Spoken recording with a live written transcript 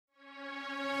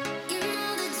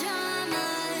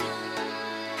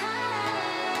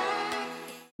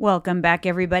Welcome back,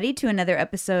 everybody, to another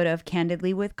episode of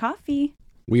Candidly with Coffee.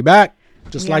 We back,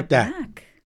 just like that. Back.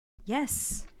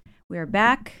 Yes, we are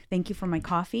back. Thank you for my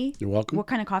coffee. You're welcome. What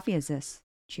kind of coffee is this?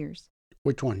 Cheers.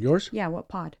 Which one? Yours? Yeah, what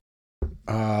pod?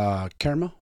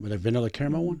 Caramel, with a vanilla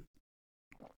caramel one.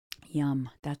 Yum,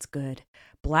 that's good.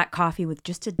 Black coffee with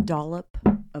just a dollop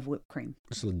of whipped cream.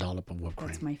 Just a dollop of whipped cream.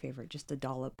 That's my favorite, just a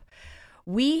dollop.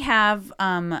 We have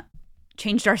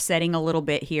changed our setting a little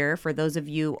bit here. For those of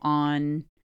you on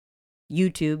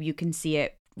YouTube, you can see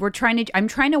it. I'm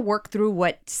trying to work through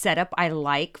what setup I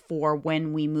like for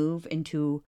when we move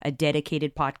into a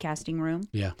dedicated podcasting room.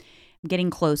 Yeah. I'm getting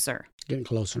closer. Getting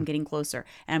closer. I'm getting closer.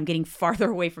 And I'm getting farther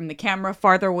away from the camera,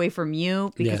 farther away from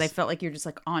you, because Yes. I felt like you're just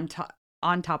like on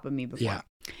top of me before. Yeah.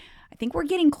 I think we're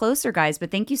getting closer, guys,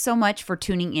 but thank you so much for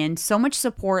tuning in. So much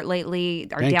support lately.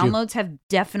 Our Thank you. downloads have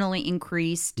definitely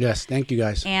increased. Yes, thank you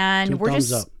guys. And 2 we're thumbs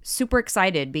just up. super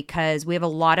excited because we have a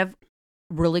lot of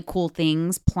really cool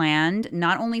things planned,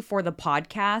 not only for the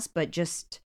podcast, but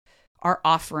just our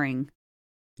offering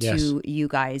to you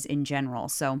guys in general.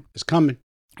 So It's coming.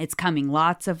 it's coming.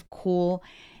 Lots of cool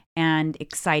and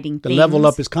exciting The things. level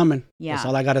up is coming. Yeah. That's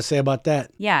all I got to say about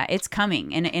that. Yeah, it's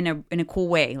coming in a cool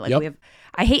way. Like Yep.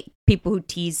 I hate people who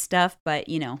tease stuff, but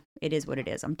you know, it is what it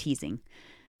is. I'm teasing.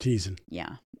 Teasing.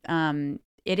 Yeah.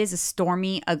 It is a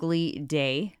stormy, ugly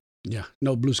day. Yeah.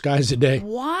 No blue skies today.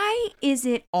 Why is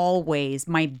it always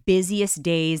my busiest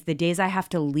days, the days I have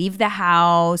to leave the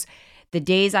house, the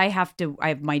days I have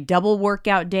my double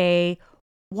workout day?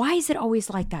 Why is it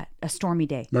always like that? A stormy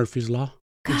day. Murphy's Law.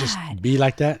 It just God. be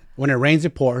like that. When it rains,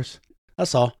 it pours.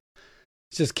 That's all.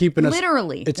 It's just keeping us.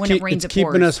 Literally, It's when it rains, it's it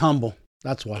pours. keeping us humble.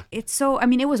 That's why. It's so, I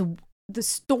mean, it was the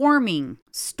storming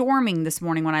this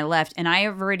morning when I left, and I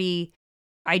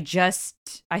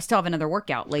still have another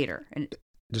workout later. And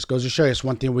Just goes to show you, it's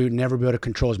one thing we would never be able to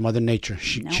control is Mother Nature.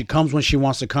 She Nope. she comes when she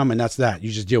wants to come, and that's that.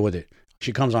 You just deal with it.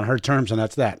 She comes on her terms, and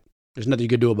that's that. There's nothing you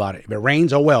can do about it. If it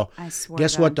rains, oh well. I swear.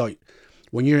 Guess what though?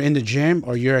 When you're in the gym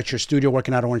or you're at your studio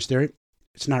working out at Orange Theory,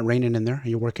 it's not raining in there, and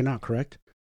you're working out, correct?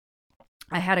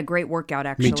 I had a great workout,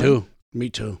 actually. Me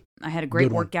too. I had a great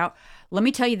Good one. workout. Let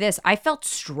me tell you this. I felt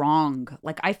strong.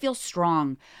 Like, I feel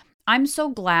strong. I'm so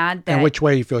glad that. And which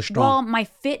way you feel strong? Well, my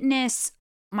fitness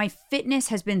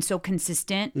has been so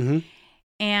consistent. Mm-hmm.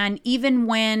 And even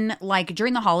when, like,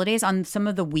 during the holidays, on some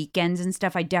of the weekends and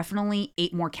stuff, I definitely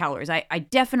ate more calories. I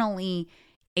definitely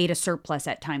ate a surplus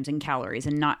at times in calories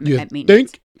and not You at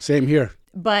maintenance. think? Same here.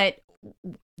 But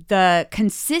the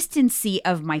consistency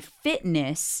of my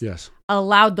fitness Yes.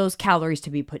 allowed those calories to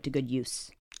be put to good use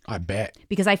I bet.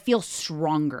 because I feel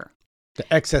stronger.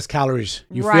 The excess calories,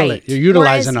 you Right. feel it. You're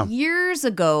utilizing Whereas them. Years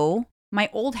ago, my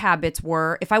old habits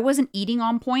were, if I wasn't eating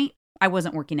on point, I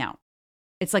wasn't working out.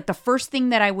 It's like the first thing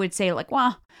that I would say, like,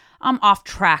 well, I'm off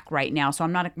track right now, so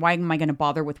why am I going to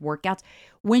bother with workouts?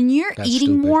 When you're That's eating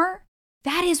stupid. more,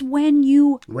 that is when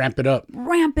you Ramp it up.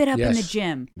 ramp it up in the Yes.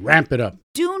 gym. Ramp it up.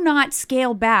 Do not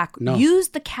scale back. No. Use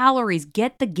the calories.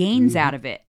 Get the gains Mhm. out of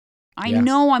it. I Yeah.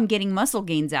 know I'm getting muscle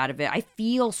gains out of it. I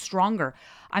feel stronger.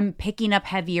 I'm picking up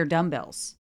heavier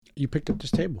dumbbells. You picked up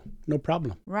this table. No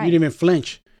problem. Right. You didn't even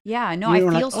flinch. Yeah, no, You I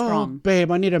were feel like, strong. Oh,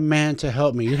 babe, I need a man to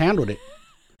help me. You handled it.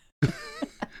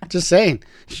 Just saying.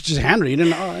 You just handled it. You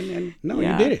didn't. No,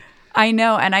 Yeah. you did it. I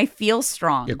know, and I feel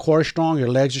strong. Your core is strong. Your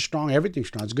legs are strong. Everything's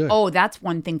strong. It's good. Oh, that's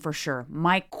one thing for sure.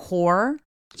 My core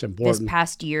It's this important.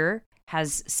 past year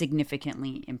has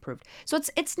significantly improved. So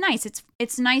it's nice.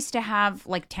 It's nice to have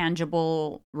like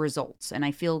tangible results, and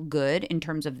I feel good in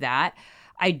terms of that.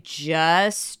 I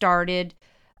just started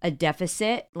a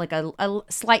deficit, like a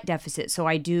slight deficit. So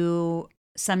I do,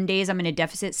 some days I'm in a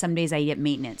deficit, some days I eat at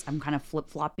maintenance. I'm kind of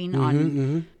flip-flopping on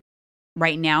Mhm.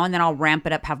 right now, and then I'll ramp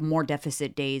it up, have more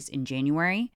deficit days in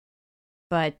January.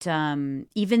 But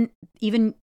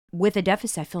even with a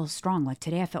deficit, I feel strong. Like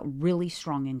today, I felt really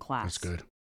strong in class. That's good.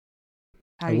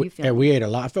 How do you feel? And we ate a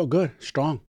lot. I felt good,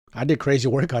 strong. I did crazy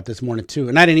workout this morning too,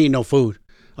 and I didn't eat no food.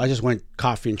 I just went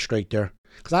coffee and straight there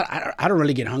because I don't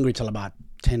really get hungry till about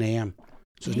 10 a.m.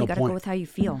 So there's you no gotta point. go with how you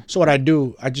feel. So what I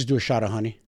do, I just do a shot of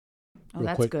honey. Oh, real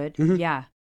that's quick. good. Mhm. Yeah.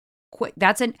 Quick.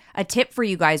 That's a tip for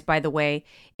you guys, by the way.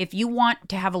 If you want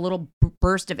to have a little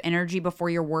burst of energy before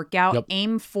your workout, Yep.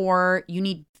 aim for, you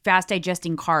need fast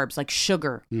digesting carbs like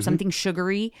sugar, Mhm. something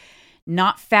sugary,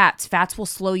 not fats. Fats will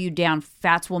slow you down.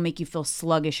 Fats will make you feel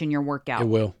sluggish in your workout. It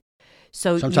will.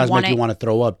 So Sometimes you want make you want to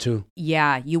throw up too.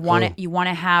 yeah, you want Cool.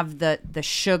 to have the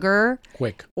sugar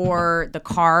Quick. or the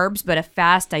carbs, but a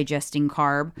fast digesting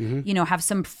carb. Mhm. You know, have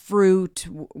some fruit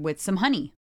with some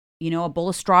honey. You know, a bowl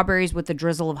of strawberries with a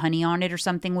drizzle of honey on it or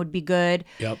something would be good.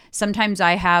 Yep. Sometimes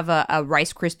I have a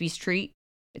Rice Krispies treat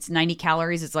It's 90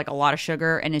 calories. It's like a lot of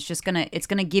sugar, and it's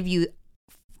gonna give you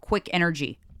quick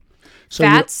energy. So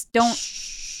Fats don't.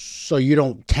 So you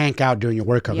don't tank out during your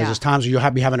workout. Yeah. Because there's times where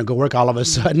you'll be having a good workout, all of a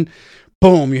sudden,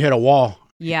 boom, you hit a wall.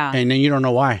 Yeah. And then you don't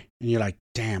know why. And you're like,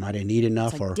 damn, I didn't eat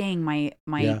enough. It's like, or dang, my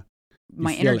Yeah.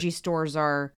 my feel energy stores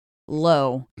are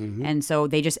low, Mhm. and so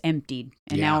they just emptied.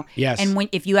 And Yeah. now, Yes. and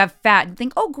if you have fat, you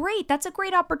think, oh, great, that's a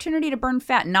great opportunity to burn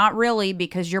fat. Not really,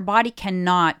 because your body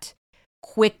cannot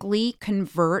quickly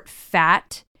convert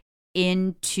fat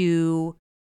into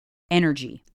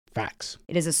energy. Facts.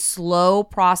 It is a slow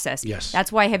process. Yes.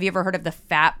 That's why, have you ever heard of the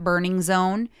fat burning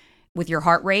zone with your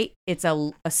heart rate? It's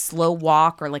a slow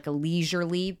walk or like a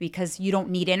leisurely, because you don't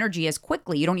need energy as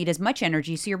quickly. You don't need as much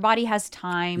energy. So your body has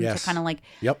time Yes. to kind of like,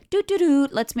 Yep.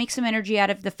 let's make some energy out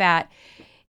of the fat.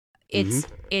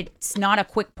 It's not a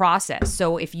quick process.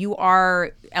 So if you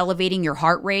are elevating your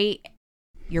heart rate,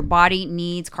 your body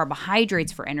needs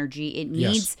carbohydrates for energy. It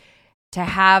Yes. needs to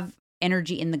have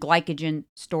energy in the glycogen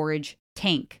storage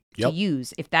tank to Yep.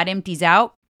 use. If that empties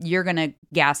out, you're going to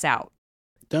gas out.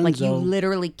 Like you Dunzo.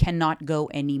 literally cannot go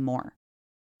anymore.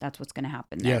 That's what's going to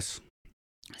happen there. Yes.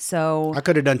 So I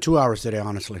could have done 2 hours today,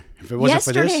 honestly. If it wasn't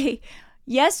for this.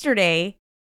 yesterday,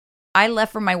 I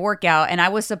left for my workout and I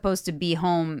was supposed to be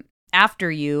home after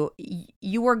you.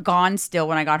 You were gone still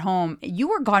when I got home. You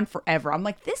were gone forever. I'm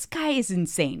like, this guy is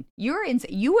insane. You're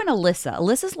insane. You and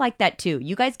Alyssa's like that too.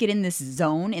 You guys get in this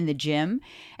zone in the gym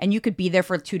and you could be there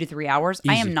for 2 to 3 hours.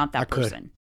 I Easy. am not that I could.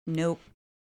 person. Nope.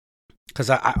 Because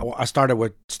I started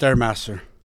with Stairmaster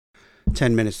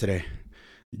 10 minutes today.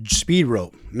 Speed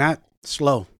rope, not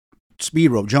slow. Speed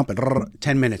rope, jumping,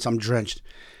 10 minutes, I'm drenched.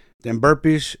 Then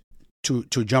burpees to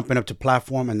jumping up to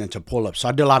platform and then to pull up. So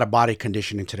I did a lot of body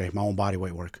conditioning today, my own body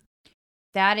weight work.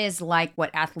 That is like what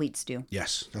athletes do.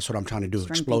 Yes, that's what I'm trying to do. Strength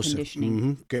and Explosive.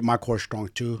 conditioning. Get my core strong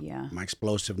too. Yeah. My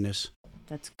explosiveness.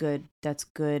 That's good. That's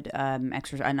good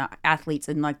exercise. And athletes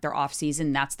in like their off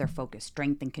season, that's their focus,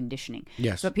 strength and conditioning.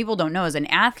 Yes. So what people don't know is an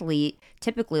athlete,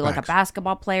 typically like Facts. a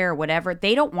basketball player or whatever,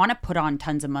 they don't want to put on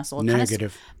tons of muscle. It kinda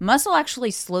Negative. muscle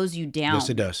actually slows you down. Yes,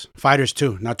 it does. Fighters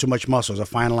too. Not too much muscle is a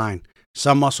fine line.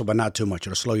 Some muscle, but not too much.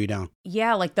 It'll slow you down.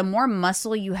 Yeah, like the more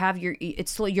muscle you have, you're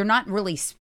not really,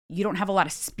 you don't have a lot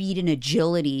of speed and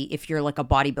agility if you're like a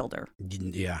bodybuilder.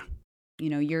 Yeah. You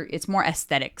know, it's more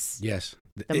aesthetics. Yes.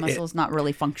 The muscle's not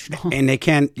really functional. And they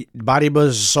can't, bodybuilders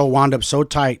are so wound up so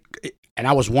tight. And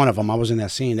I was one of them. I was in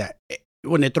that scene that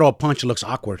when they throw a punch, it looks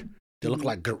awkward. They look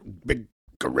like big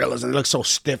gorillas and they look so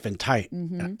stiff and tight.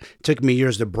 Mm-hmm. It took me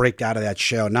years to break out of that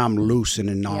shell. Now I'm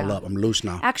loosening all Yeah. up. I'm loose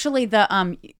now. Actually, the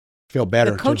Feel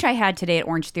better. the coach too. I had today at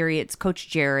Orange Theory, it's Coach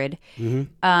Jared. Mhm.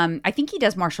 I think he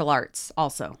does martial arts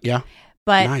also. Yeah.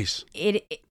 But Nice.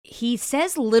 he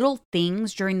says little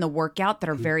things during the workout that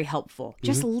are Mm-hmm. very helpful.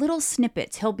 Just little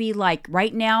snippets. He'll be like,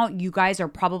 right now, you guys are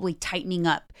probably tightening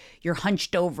up. You're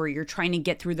hunched over. You're trying to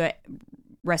get through the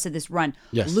rest of this run.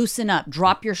 Yes. Loosen up.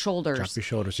 Drop your shoulders. Drop your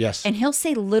shoulders. Yes. And he'll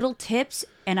say little tips,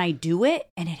 and I do it,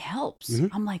 and it helps. Mhm.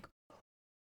 I'm like,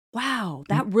 wow,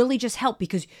 that really just helped,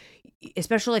 because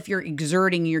especially if you're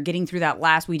exerting, you're getting through that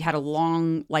last, we'd had a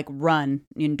long like run,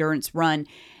 endurance run.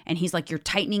 And he's like, you're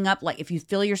tightening up. Like if you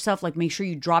feel yourself, like make sure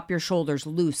you drop your shoulders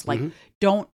loose. Like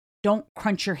don't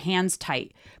crunch your hands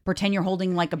tight. Pretend you're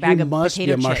holding like a bag You of must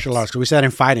potato be a martial chips. arts. 'Cause we said in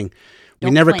fighting, we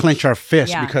Don't never clench. clench our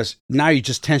fists Yeah. because now you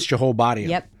just tense your whole body up.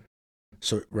 Yep.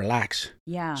 So relax.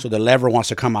 Yeah. So the lever wants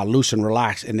to come out loose and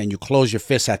relax, and then you close your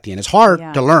fists at the end. It's hard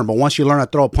Yeah. to learn, but once you learn to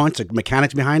throw a punch, the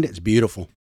mechanics behind it, it's beautiful.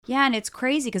 Yeah, and it's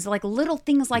crazy because like little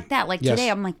things like that. Like Yes. today,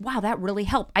 I'm like, wow, that really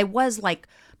helped. I was like,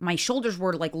 my shoulders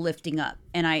were like lifting up,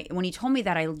 and when he told me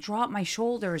that, I dropped my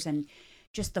shoulders, and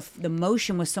just the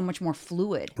motion was so much more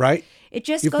fluid. Right? It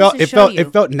just You goes felt to it show felt you.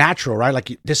 it felt natural, right?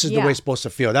 Like this is the Yeah. way it's supposed to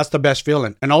feel. That's the best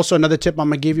feeling. And also another tip I'm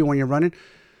gonna give you when you're running.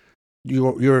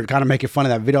 You're kind of making fun of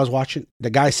that video I was watching.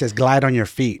 The guy says glide on your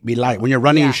feet, be light. When you're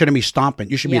running, Yeah. you shouldn't be stomping.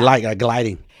 You should be Yeah. light, like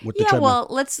gliding with the Yeah, treadmill. well,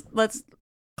 let's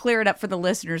clear it up for the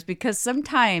listeners, because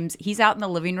sometimes he's out in the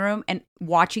living room and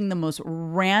watching the most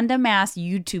random ass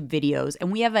YouTube videos,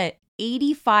 and we have a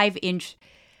 85-inch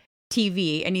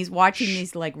TV, and he's watching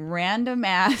these like random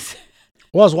ass.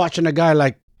 Well, I was watching a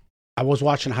guy I was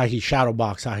watching how he shadow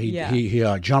box, how he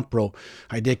jump rope.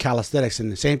 I did calisthenics,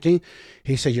 and the same thing.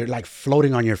 He said you're like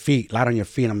floating on your feet, light on your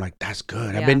feet. I'm like, that's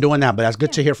good. I've Yeah. been doing that, but that's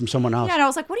good to hear from someone else. Yeah, and I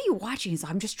was like, what are you watching? He's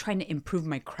like, I'm just trying to improve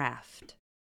my craft.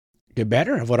 Get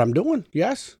better at what I'm doing.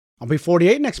 Yes. I'll be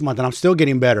 48 next month and I'm still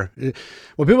getting better.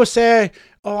 When people say,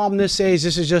 oh, I'm this age,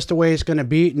 this is just the way it's going to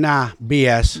be. Nah,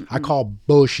 BS. I call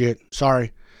bullshit.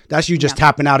 Sorry. That's you just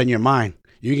tapping out in your mind.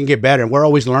 You can get better, and we're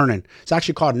always learning. It's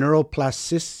actually called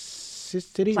neuroplasticity.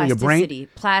 plasticity, your brain.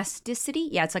 Plasticity.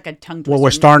 Yeah, it's like a tongue twister. Well,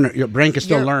 we're starting. Your brain can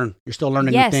still learn. You're still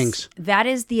learning new things. That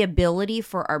is the ability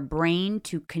for our brain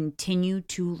to continue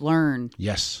to learn.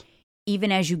 Yes.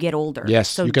 Even as you get older. Yes,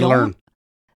 so you can learn.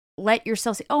 Let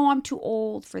yourself say, "Oh, I'm too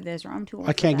old for this," or "I'm too old."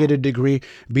 I can't get a degree.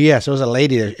 BS. There was a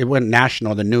lady. It went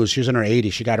national. The news. She was in her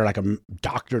 80s. She got her like a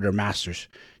doctorate or master's.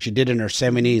 She did it in her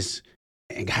 70s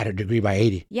and got her degree by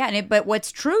 80. Yeah, but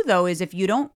what's true though is if you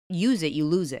don't use it, you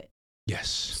lose it. Yes.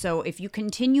 So if you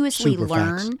continuously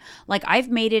learn, like I've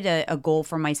made it a goal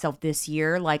for myself this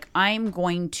year, like I'm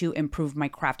going to improve my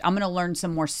craft. I'm going to learn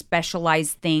some more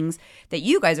specialized things that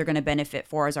you guys are going to benefit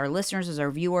for as our listeners, as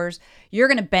our viewers. You're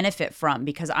going to benefit from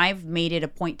because I've made it a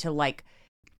point to like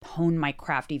hone my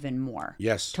craft even more.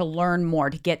 Yes. To learn more,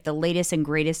 to get the latest and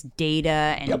greatest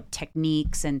data and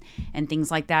techniques and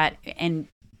things like that. And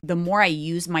the more I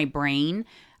use my brain,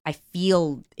 I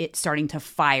feel it starting to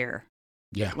fire.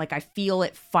 Yeah. Like I feel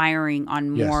it firing on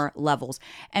more levels.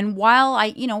 And while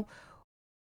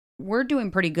we're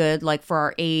doing pretty good, like for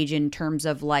our age in terms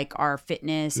of like our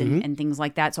fitness and things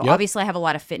like that. So obviously I have a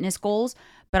lot of fitness goals,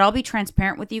 but I'll be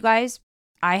transparent with you guys.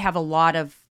 I have a lot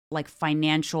of like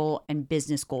financial and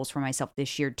business goals for myself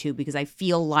this year too, because I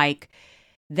feel like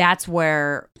that's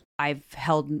where I've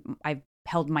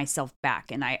held myself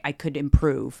back and I could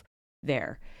improve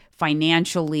there.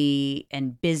 Financially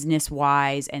and business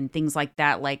wise and things like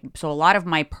that. Like, so a lot of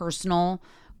my personal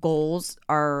goals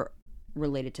are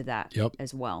related to that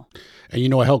as well. And you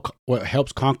know what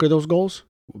helps conquer those goals?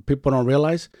 What people don't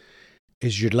realize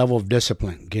is your level of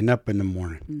discipline. Getting up in the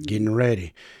morning, getting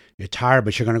ready. You're tired,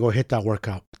 but you're going to go hit that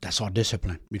workout. That's all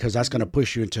discipline because that's going to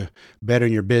push you into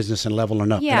bettering your business and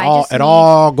leveling up. Yeah, it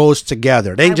all goes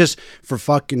together. It ain't just for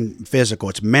fucking physical.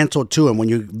 It's mental too. And when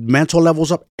your mental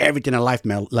levels up, everything in life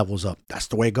levels up. That's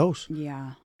the way it goes.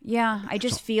 Yeah. Yeah. I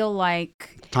just feel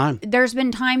like time. There's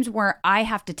been times where I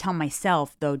have to tell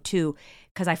myself though too,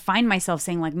 because I find myself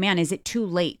saying like, man, is it too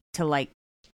late to like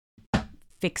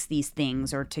fix these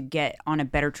things or to get on a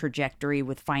better trajectory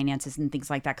with finances and things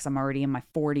like that because I'm already in my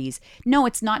 40s. No,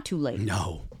 it's not too late.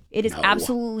 No. It is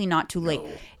absolutely not too late.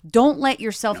 Don't let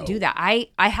yourself do that. I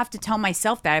have to tell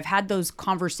myself that. I've had those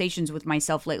conversations with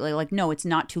myself lately. Like, no, it's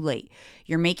not too late.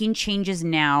 You're making changes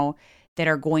now that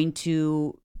are going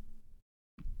to,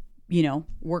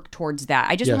 work towards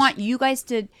that. I just want you guys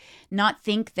to not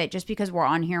think that just because we're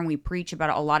on here and we preach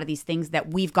about a lot of these things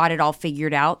that we've got it all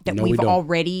figured out, that we've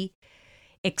already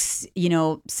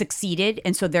succeeded.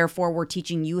 And so therefore we're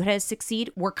teaching you how to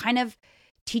succeed. We're kind of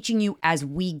teaching you as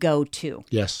we go too.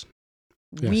 Yes.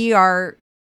 We are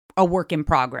a work in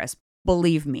progress.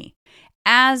 Believe me,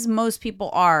 as most people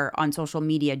are on social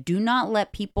media, do not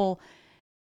let people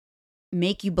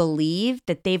make you believe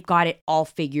that they've got it all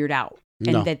figured out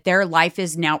and that their life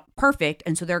is now perfect.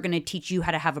 And so they're going to teach you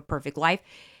how to have a perfect life.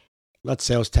 That's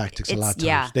sales tactics a lot of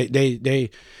times. Yeah.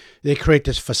 They create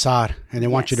this facade and they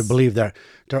want you to believe they're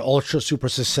ultra super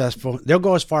successful. They'll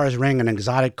go as far as renting an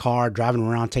exotic car, driving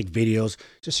around, take videos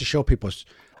just to show people.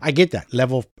 I get that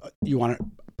level. You want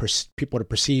people to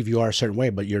perceive you are a certain way,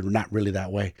 but you're not really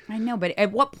that way. I know, but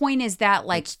at what point is that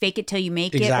like fake it till you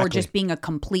make it or just being a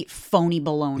complete phony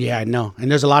baloney? Yeah, I know.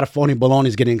 And there's a lot of phony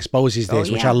balonies getting exposed these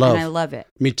days, which I love. And I love it.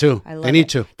 Me too. They need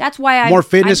to. That's why more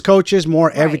fitness coaches,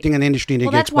 more everything in the industry to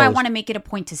get that's exposed. Why I want to make it a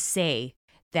point to say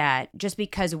that just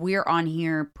because we're on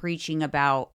here preaching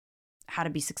about how to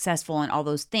be successful and all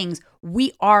those things,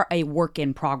 we are a work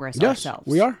in progress ourselves.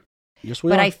 We are. Yes,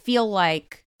 we are. But I feel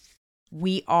like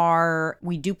we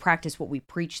do practice what we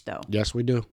preach though. Yes, we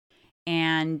do.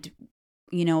 And,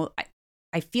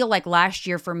 I feel like last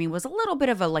year for me was a little bit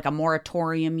of a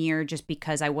moratorium year just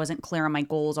because I wasn't clear on my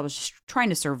goals. I was just trying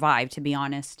to survive, to be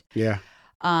honest. Yeah.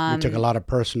 We took a lot of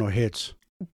personal hits.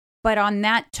 But on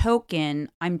that token,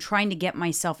 I'm trying to get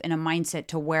myself in a mindset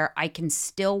to where I can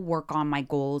still work on my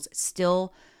goals,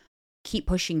 still keep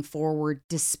pushing forward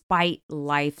despite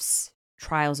life's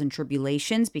trials and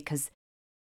tribulations because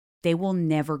they will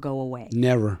never go away.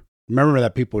 Never. Remember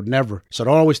that, people, never. So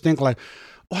don't always think like,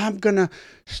 I'm going to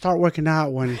start working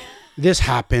out when this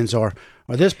happens or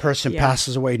this person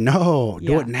passes away. No,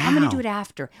 do it now. I'm going to do it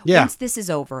after. Once this is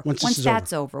over. Once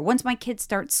that's over. Once my kids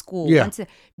start school.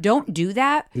 Don't do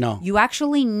that. No. You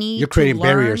actually need You're creating to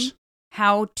learn barriers.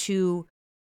 How to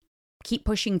keep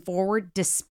pushing forward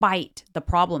despite the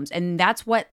problems. And that's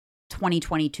what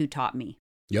 2022 taught me.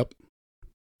 Yep.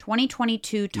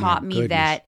 2022 taught me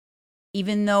that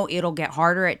even though it'll get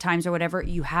harder at times or whatever,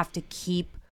 you have to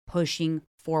keep pushing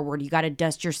forward. You got to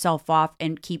dust yourself off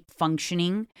and keep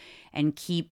functioning and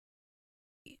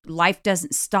life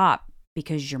doesn't stop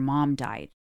because your mom died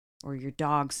or your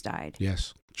dogs died.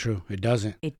 Yes. true. It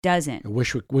doesn't. It doesn't. I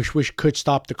wish we could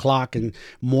stop the clock and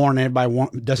mourn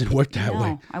everybody. It doesn't work that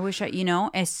way. I wish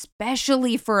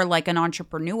especially for like an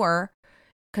entrepreneur,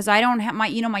 because I don't have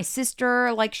my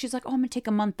sister, like, she's like, oh, I'm going to take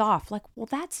a month off. Like, well,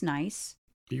 that's nice.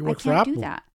 You work I for can't Apple. do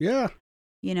that. Yeah.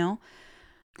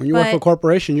 When you work for a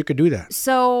corporation, you could do that.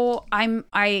 So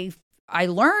I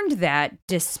learned that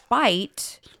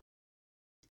despite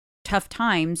tough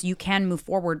times, you can move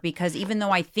forward, because even though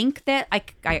I think that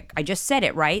I just said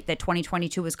it, right, that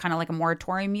 2022 was kind of like a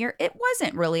moratorium year, it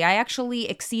wasn't really. I actually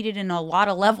exceeded in a lot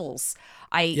of levels.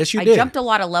 Yes, you I did. jumped a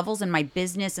lot of levels in my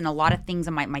business and a lot of things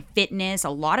in my fitness, a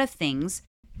lot of things.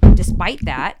 Despite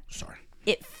that,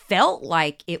 it felt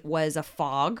like it was a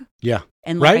fog. Yeah.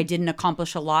 And like I didn't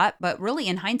accomplish a lot, but really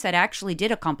in hindsight, I actually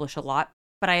did accomplish a lot.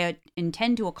 But I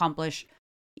intend to accomplish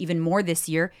even more this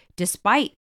year,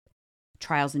 despite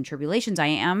trials and tribulations. I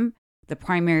am the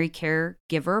primary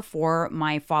caregiver for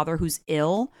my father who's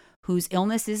ill, whose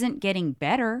illness isn't getting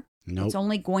better. Nope. It's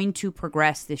only going to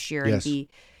progress this year and be,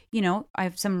 I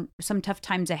have some tough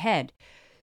times ahead.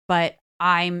 But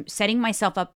I'm setting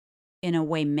myself up in a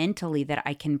way mentally that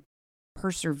I can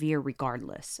persevere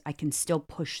regardless. I can still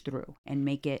push through and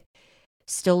make it,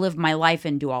 still live my life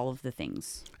and do all of the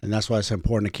things. And that's why it's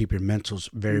important to keep your mentals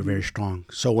very, very strong.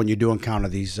 So when you do encounter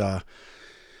these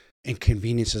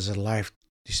inconveniences of life,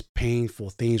 these painful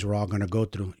things we're all going to go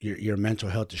through, your mental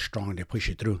health is strong. They push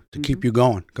you through to keep you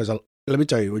going. Because let me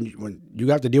tell you, when you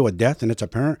have to deal with death and it's a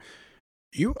parent,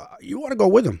 you want to go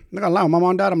with them. I'm not gonna lie, when my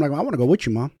mom died, I'm like, I want to go with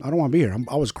you, Mom. I don't want to be here.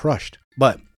 I was crushed.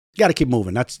 But you got to keep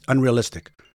moving. That's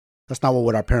unrealistic. That's not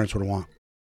what our parents would want.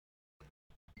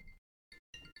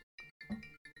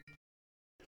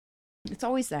 It's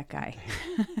always that guy.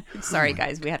 Sorry,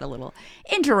 guys. We had a little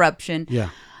interruption. Yeah.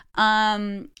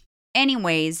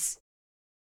 Anyways,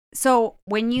 so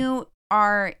when you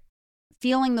are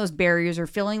feeling those barriers or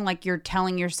feeling like you're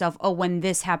telling yourself, oh, when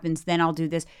this happens, then I'll do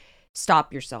this,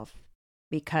 stop yourself.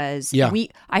 Because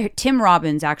Tim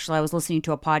Robbins, actually, I was listening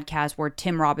to a podcast where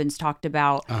Tim Robbins talked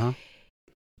about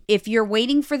if you're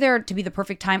waiting for there to be the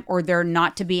perfect time or there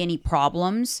not to be any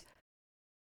problems,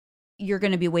 you're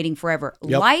going to be waiting forever.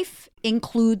 Yep. Life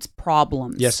includes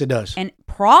problems. Yes, it does. And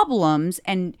problems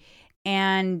and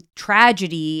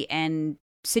tragedy and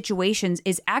situations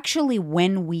is actually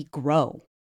when we grow.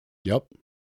 Yep.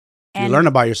 You learn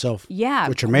about yourself. Yeah.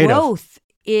 What you're made of. Growth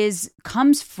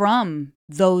comes from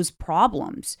those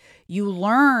problems. You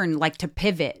learn like to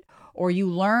pivot, or you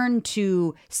learn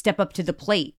to step up to the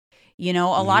plate. A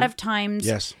lot of times,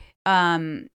 yes.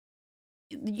 I've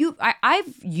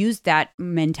used that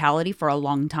mentality for a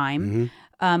long time.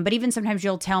 But even sometimes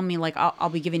you'll tell me, like, I'll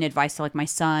be giving advice to like my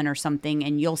son or something,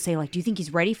 and you'll say, like, do you think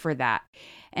he's ready for that?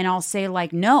 And I'll say,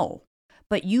 like, no.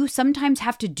 But you sometimes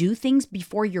have to do things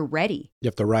before you're ready. You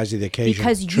have to rise to the occasion.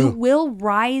 Because you will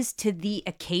rise to the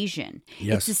occasion.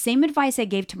 Yes. It's the same advice I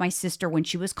gave to my sister when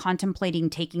she was contemplating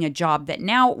taking a job that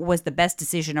now was the best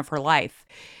decision of her life.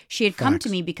 She had come to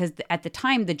me because at the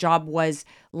time the job was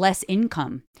less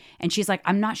income. And she's like,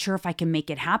 I'm not sure if I can make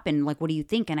it happen. Like, what do you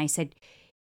think? And I said,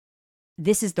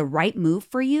 this is the right move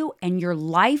for you, and your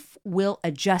life will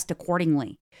adjust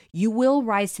accordingly. You will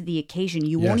rise to the occasion.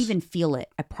 You won't even feel it.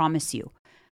 I promise you.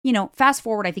 Fast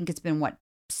forward, I think it's been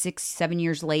 7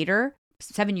 years later.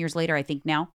 7 years later, I think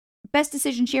now. Best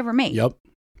decision she ever made. Yep.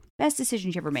 Best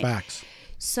decision she ever made. Facts.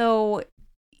 So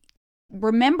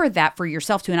remember that for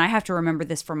yourself too. And I have to remember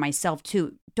this for myself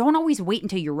too. Don't always wait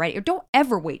until you're ready, or don't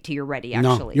ever wait till you're ready,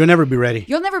 actually. No, you'll never be ready.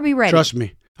 You'll never be ready. Trust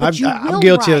me. I'm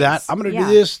guilty of that. I'm going to do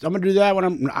this. I'm going to do that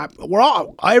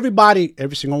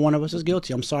every single one of us is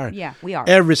guilty. I'm sorry. Yeah, we are.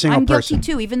 Every single I'm person.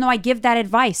 guilty too, even though I give that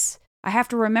advice. I have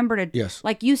to remember to,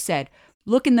 like you said,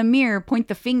 look in the mirror, point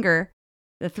the finger.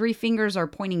 The 3 fingers are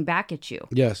pointing back at you.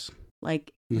 Yes.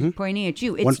 Like pointing at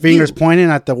you. It's one finger's pointing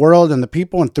at the world and the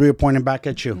people, and 3 are pointing back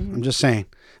at you. I'm just saying.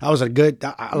 I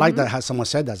like that how someone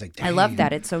said that. I was like, damn. I love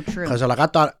that. It's so true. Because I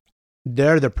thought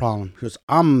they're the problem. Because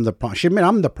I'm the problem. She admitted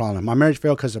I'm the problem. My marriage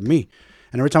failed because of me.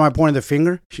 And every time I pointed the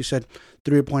finger, she said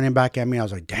 3 are pointing back at me. I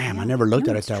was like, damn, I never looked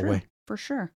at it that way. For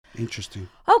sure. Interesting.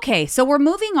 Okay, so we're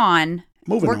moving on.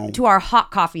 On to our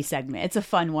hot coffee segment. It's a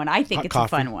fun one. I think it's a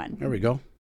fun one. There we go.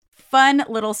 Fun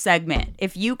little segment.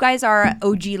 If you guys are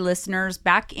OG listeners,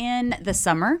 back in the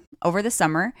summer, over the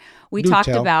summer, we talked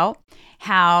about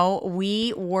how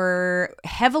we were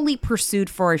heavily pursued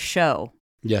for a show.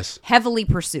 Yes. Heavily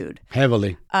pursued.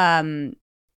 Heavily. And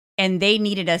they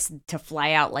needed us to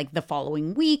fly out like the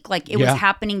following week. Like it was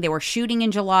happening. They were shooting in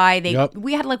July.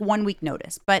 We had like 1 week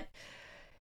notice, but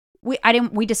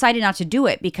we decided not to do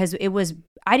it because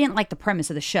I didn't like the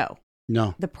premise of the show.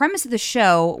 No. The premise of the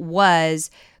show was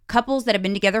couples that have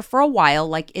been together for a while,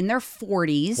 like in their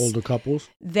 40s. Older couples.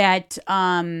 That,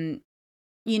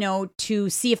 to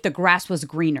see if the grass was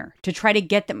greener, to try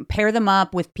to pair them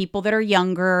up with people that are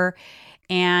younger,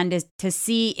 and to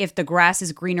see if the grass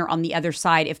is greener on the other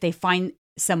side, if they find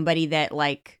somebody that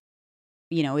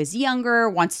is younger,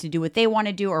 wants to do what they want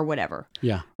to do or whatever.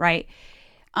 Yeah. Right.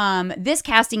 This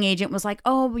casting agent was like,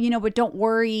 oh, but don't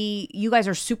worry. You guys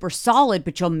are super solid,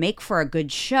 but you'll make for a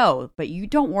good show. But you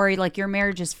don't worry. Like, your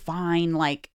marriage is fine.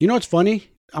 Like, what's funny?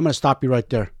 I'm going to stop you right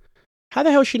there. How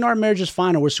the hell she know our marriage is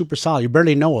fine or we're super solid? You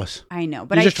barely know us. I know.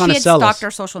 But she had stalked us.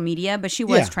 our social media, but she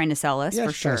was trying to sell us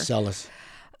for sure. Trying to sell us.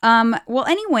 Well,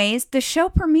 anyways, the show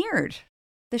premiered.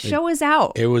 The show is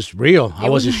out. It was real. I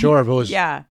wasn't sure if it was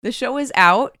the show is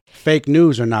out. Fake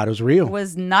news or not. It was real. It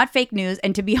was not fake news.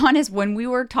 And to be honest, when we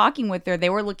were talking with her, they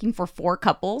were looking for 4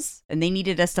 couples and they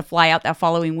needed us to fly out that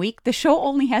following week. The show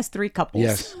only has 3 couples.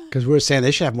 Yes, because we were saying they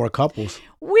should have more couples.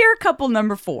 We're couple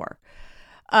number 4.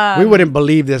 We wouldn't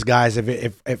believe this, guys.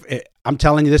 If I'm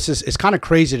telling you, it's kind of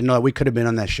crazy to know that we could have been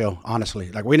on that show.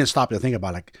 Honestly, like we didn't stop to think about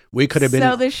it. Like we could have been.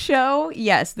 So the show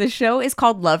is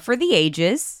called Love for the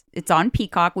Ages. It's on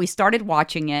Peacock. We started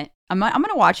watching it. I'm going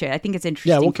to watch it. I think it's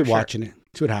interesting. Yeah, we'll keep watching it.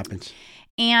 See what happens.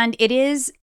 And it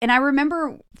is. And I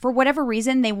remember, for whatever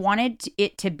reason, they wanted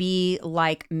it to be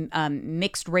like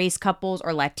mixed race couples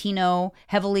or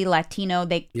heavily Latino.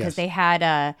 Because they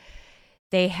had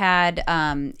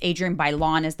Adrian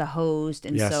Bailon as the host,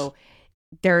 and so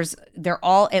they're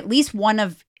all, at least one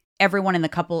of everyone in the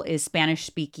couple is Spanish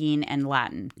speaking and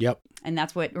Latin. Yep. And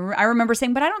that's what I remember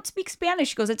saying, but I don't speak Spanish.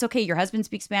 She goes, it's okay. Your husband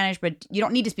speaks Spanish, but you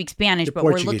don't need to speak Spanish, but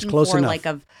Portuguese, we're looking close for enough. like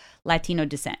of Latino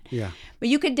descent. Yeah. But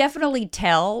you could definitely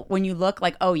tell when you look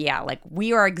like, oh yeah, like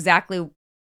we are exactly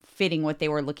fitting what they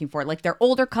were looking for. Like they're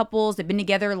older couples. They've been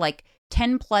together like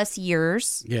 10 plus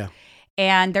years. Yeah.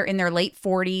 And they're in their late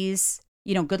 40s.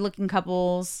 Good looking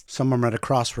couples. Some of them are at a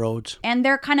crossroads. And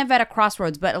they're kind of at a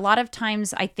crossroads. But a lot of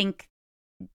times I think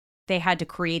they had to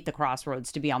create the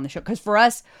crossroads to be on the show. Because for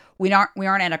us, we aren't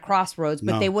at a crossroads,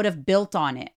 but they would have built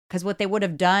on it. Because what they would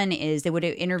have done is they would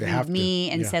have interviewed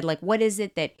me and said, like, what is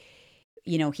it that,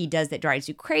 he does that drives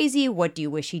you crazy? What do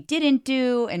you wish he didn't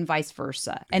do? And vice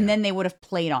versa. And then they would have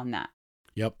played on that.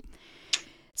 Yep.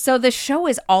 So the show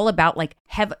is all about and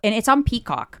it's on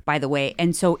Peacock, by the way.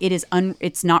 And so it is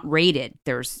it's not rated.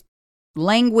 There's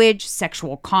language,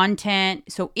 sexual content.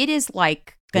 So it is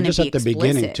like going to be just at explicit. the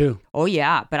beginning too. Oh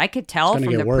yeah, but I could tell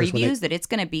from the previews that it's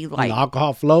going to be like when the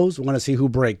alcohol flows. We want to see who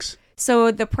breaks.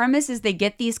 So the premise is they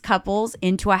get these couples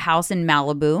into a house in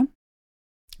Malibu.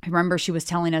 I remember she was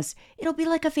telling us it'll be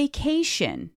like a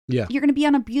vacation. Yeah, you're going to be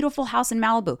on a beautiful house in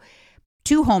Malibu.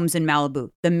 2 homes in Malibu.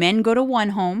 The men go to one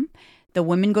home. The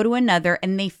women go to another,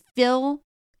 and they fill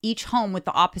each home with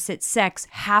the opposite sex,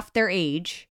 half their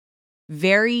age,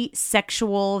 very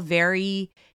sexual, very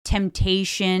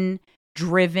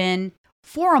temptation-driven,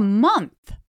 for a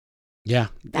month. Yeah,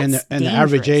 That's and the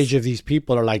average age of these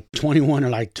people are like 21 or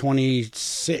like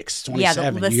 26, 27.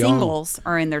 Yeah, the singles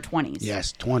are in their 20s.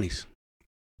 Yes, 20s.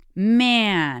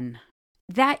 Man,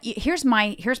 here's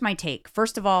my take.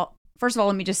 First of all,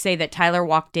 let me just say that Tyler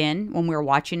walked in when we were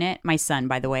watching it. My son,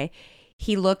 by the way.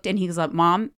 He looked and he was like,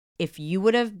 Mom, if you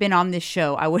would have been on this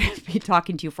show, I would have been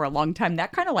talking to you for a long time.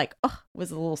 That kind of was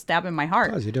a little stab in my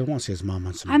heart. Because he didn't want to see his mom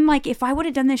on something. I'm like, if I would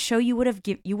have done this show, you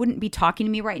wouldn't be talking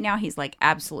to me right now. He's like,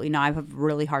 absolutely not. I have a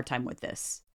really hard time with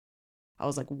this. I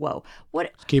was like, whoa.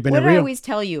 What did I always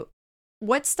tell you?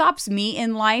 What stops me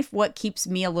in life, what keeps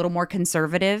me a little more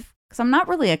conservative, because I'm not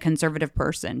really a conservative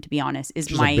person, to be honest,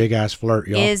 is a big ass flirt,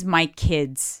 y'all. Is my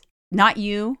kids. Not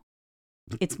you.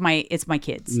 It's my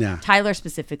kids. Yeah. Tyler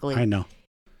specifically. I know.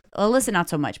 Alyssa not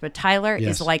so much, but Tyler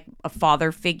is like a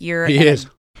father figure. He is.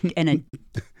 And a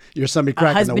You're somebody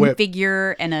cracking husband the whip.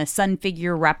 figure and a son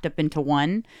figure wrapped up into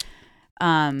one.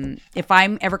 If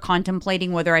I'm ever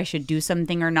contemplating whether I should do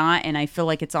something or not, and I feel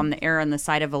like it's on the air on the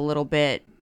side of a little bit,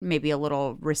 maybe a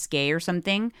little risque or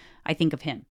something, I think of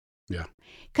him. Yeah.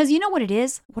 Because you know what it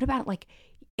is? What about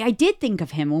I did think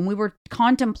of him when we were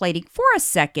contemplating for a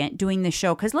second doing the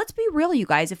show. Because let's be real, you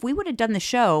guys, if we would have done the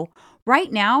show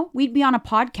right now, we'd be on a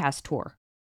podcast tour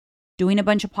doing a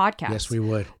bunch of podcasts. Yes, we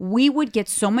would. We would get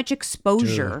so much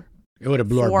exposure. Dude, it would have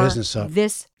blew our business up.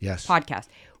 This podcast.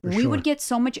 We would get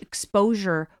so much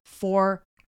exposure for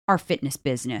our fitness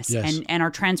business and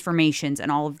our transformations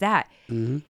and all of that.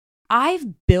 Mm-hmm.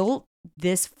 I've built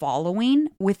this following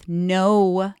with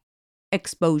no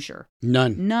exposure.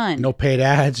 None. None. No paid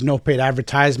ads, no paid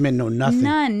advertisement, no nothing.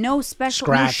 None. No special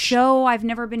no Scratch. show. I've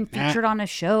never been featured on a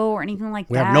show or anything like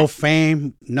We that. have no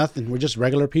fame, nothing. We're just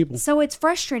regular people. So it's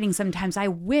frustrating sometimes. I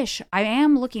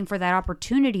am looking for that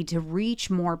opportunity to reach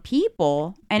more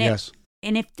people. And Yes.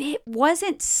 and if it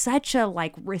wasn't such a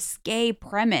like risque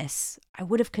premise, I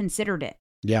would have considered it.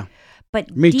 Yeah.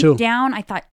 But Me deep too. down, I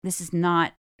thought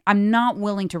I'm not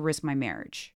willing to risk my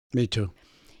marriage. Me too.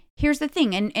 Here's the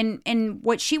thing, and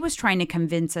what she was trying to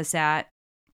convince us at,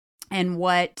 and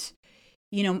what,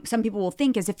 some people will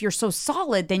think is if you're so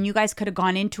solid, then you guys could have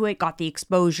gone into it, got the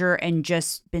exposure, and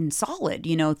just been solid,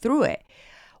 through it.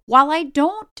 While I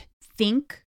don't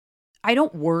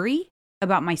worry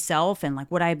about myself and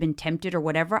like what I've been tempted or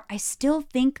whatever, I still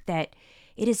think that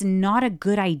it is not a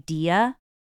good idea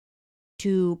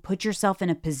to put yourself in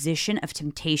a position of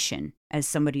temptation as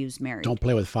somebody who's married. Don't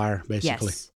play with fire, basically.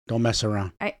 Yes. Don't mess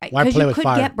around. Why play with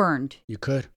fire? You could get burned. You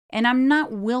could. And I'm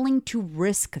not willing to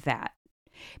risk that.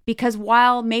 Because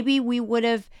while maybe we would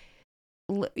have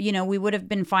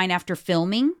been fine after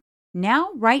filming,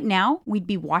 right now, we'd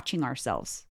be watching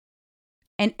ourselves.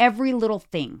 And every little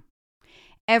thing.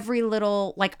 Every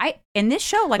little, in this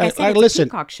show, I said, it's a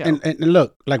Peacock show. And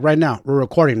look, like right now, we're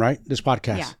recording, right? This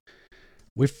podcast. Yeah.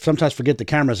 We sometimes forget the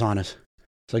camera's on us.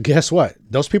 So guess what?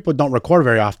 Those people don't record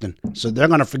very often. So they're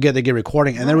going to forget they get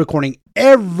recording. And they're recording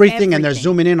everything and they're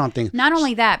zooming in on things. Not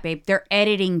only that, babe, they're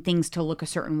editing things to look a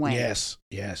certain way.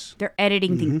 Yes. They're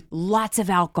editing things. Lots of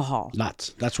alcohol. Lots.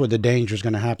 That's where the danger is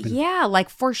going to happen. Yeah,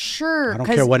 for sure. I don't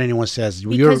care what anyone says.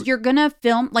 Because you're going to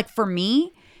film, for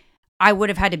me, I would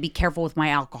have had to be careful with my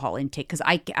alcohol intake because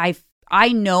I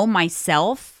know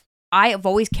myself. I have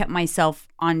always kept myself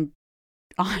on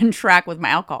track with my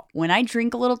alcohol. When I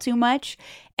drink a little too much,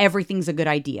 everything's a good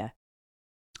idea.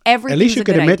 At least you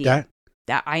can admit that.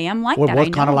 That I am like we're that. We're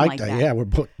both kind of like that. Yeah, we're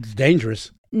both. It's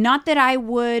dangerous. Not that I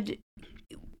would.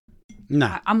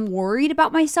 Nah. I'm worried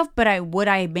about myself, but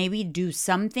I maybe do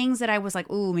some things that I was like,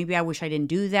 ooh, maybe I wish I didn't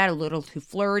do that. A little too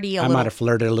flirty. I might have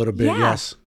flirted a little bit. Yeah.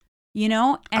 Yes. And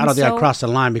I don't think I crossed the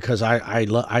line because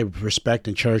I respect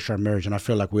and cherish our marriage and I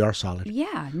feel like we are solid.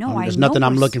 Yeah, no, there's nothing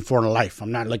I'm looking for in life.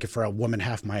 I'm not looking for a woman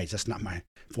half my age. That's not my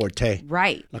forte.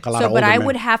 Right. Like a lot of older but I men.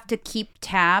 would have to keep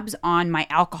tabs on my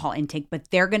alcohol intake,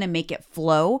 but they're going to make it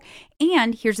flow.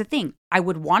 And here's the thing. I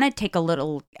would want to take a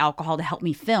little alcohol to help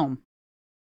me film.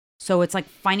 So it's like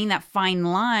finding that fine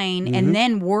line and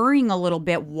then worrying a little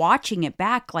bit, watching it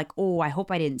back like, oh, I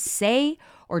hope I didn't say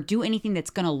or do anything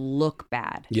that's going to look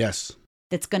bad. Yes.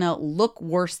 That's going to look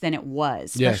worse than it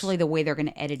was, especially the way they're going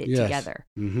to edit it together.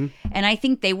 Mm-hmm. And I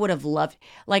think they would have loved,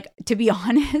 to be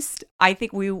honest, I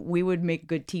think we would make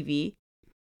good TV.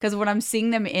 Because when I'm seeing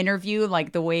them interview,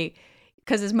 the way,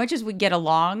 because as much as we get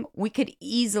along, we could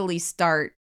easily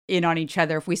start in on each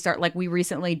other. If we start, we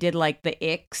recently did the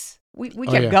icks. We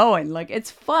kept going.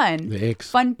 It's fun. The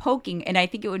icks. Fun poking. And I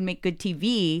think it would make good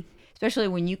TV, especially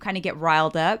when you kind of get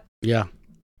riled up. Yeah.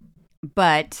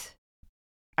 But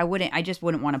I just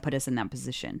wouldn't want to put us in that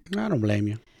position. I don't blame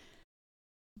you.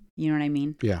 You know what I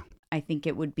mean? Yeah. I think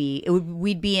we'd be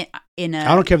in a.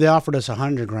 I don't care if they offered us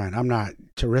 $100,000. I'm not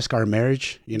to risk our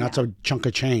marriage. It's a chunk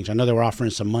of change. I know they were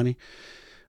offering some money,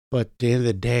 but at the end of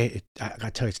the day, I gotta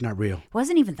tell you, it's not real. It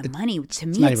wasn't even the money. To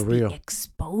me, not it's even the real.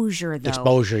 Exposure, though.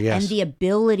 Exposure, yes. And the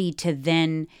ability to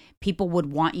then people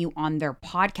would want you on their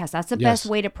podcast. That's the best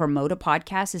way to promote a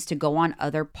podcast is to go on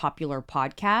other popular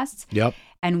podcasts. Yep.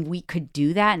 And we could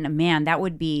do that, and man, that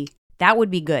would be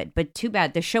good. But too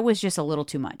bad the show was just a little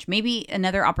too much. Maybe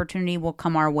another opportunity will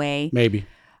come our way. Maybe.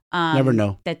 Never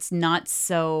know. That's not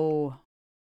so.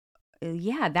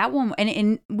 Yeah, that one,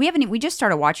 and we just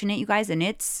started watching it, you guys, and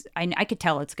I could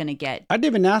tell it's gonna get. I didn't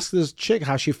even ask this chick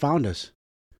how she found us.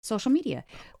 Social media,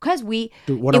 because it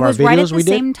was right at the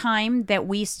same time that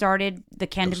we started the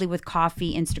Candidly with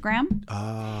Coffee Instagram,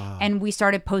 and we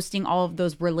started posting all of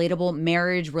those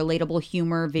relatable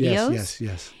humor videos.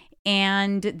 Yes.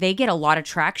 And they get a lot of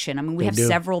traction. I mean, we have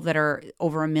several that are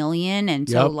over 1 million, and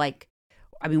so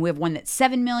we have one that's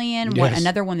 7 million,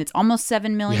 another one that's almost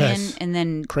 7 million, and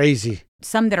then crazy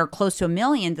some that are close to 1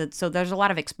 million. So there's a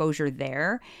lot of exposure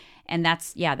there, and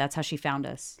that's how she found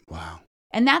us. Wow.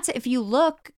 And that's if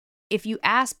you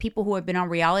ask people who have been on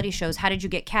reality shows, how did you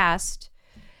get cast?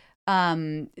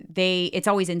 It's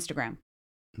always Instagram,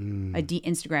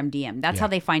 Instagram DM. That's how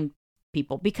they find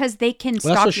people because they can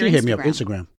stalk that's your she Instagram. Hit me up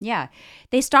Instagram. Yeah,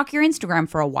 they stalk your Instagram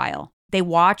for a while. They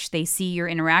watch, they see your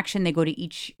interaction. They go to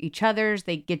each other's.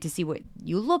 They get to see what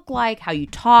you look like, how you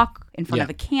talk in front of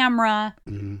a camera.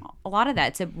 Mm-hmm. A lot of that.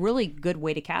 It's a really good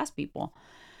way to cast people.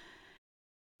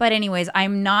 But anyways,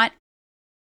 I'm not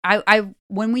I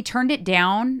when we turned it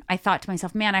down, I thought to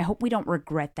myself, man, I hope we don't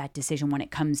regret that decision when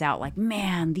it comes out. Like,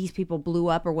 man, these people blew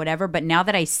up or whatever. But now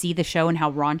that I see the show and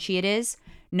how raunchy it is,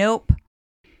 nope.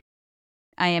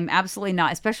 I am absolutely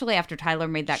not, especially after Tyler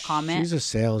made that comment. She's a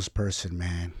salesperson,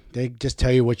 man. They just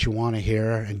tell you what you want to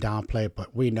hear and downplay it.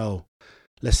 But we know,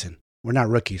 listen, we're not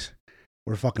rookies.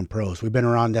 We're fucking pros. We've been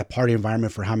around that party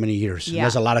environment for how many years? Yeah. And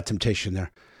there's a lot of temptation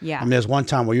there. Yeah. I mean, there's one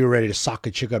time where you were ready to sock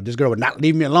a chick up. This girl would not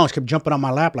leave me alone. She kept jumping on my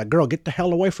lap like, girl, get the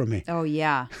hell away from me. Oh,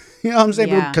 yeah. You know what I'm saying?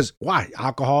 Yeah. Because why?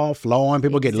 Alcohol flowing.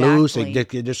 People get loose. They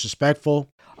Exactly. get disrespectful.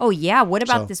 Oh, yeah. What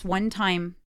about So- this one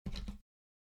time?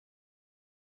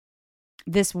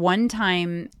 This one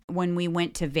time when we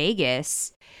went to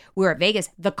Vegas, we were at Vegas,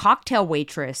 the cocktail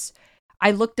waitress, I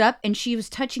looked up and she was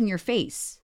touching your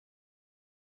face.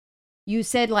 You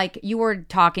said like you were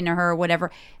talking to her or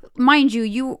whatever. Mind you,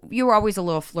 you were always a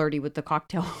little flirty with the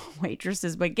cocktail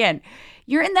waitresses. But again,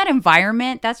 you're in that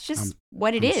environment. That's just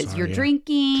what it I'm is. sorry, You're yeah.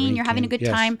 drinking, you're having a good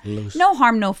Yes, time. loose. No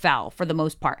harm, no foul for the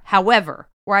most part. However,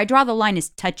 where I draw the line is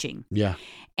touching. Yeah.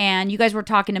 And you guys were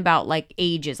talking about like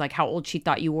ages, like how old she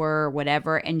thought you were or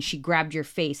whatever. And she grabbed your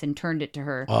face and turned it to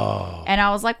her. Oh. And I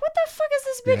was like, what the fuck is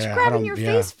this bitch Yeah, I grabbing don't- your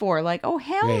yeah. face for? Like, oh,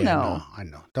 hell Yeah, yeah, no. I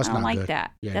know. That's I don't not like good.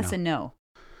 that. Yeah, That's no. a no.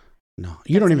 No.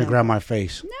 You don't That's a even no. grab my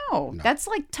face. No, that's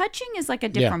like touching is like a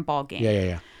different ball game.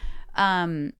 Yeah.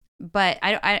 But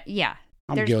yeah.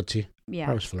 I'm There's- guilty. I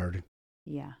Yeah. was flirting.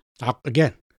 Yeah.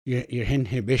 Again, your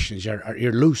inhibitions,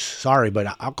 you're loose. Sorry,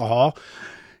 but alcohol,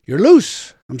 you're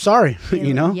loose. I'm sorry.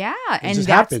 You know? Yeah. It And just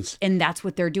that's, happens. and that's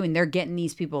what they're doing. They're getting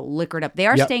these people liquored up. They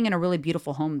are Yep. staying in a really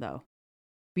beautiful home though.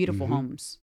 Beautiful Mhm.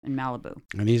 homes in Malibu.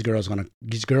 And these girls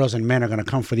and men are gonna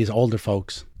come for these older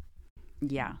folks.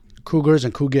 Yeah. Cougars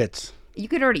and cougars. You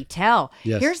could already tell.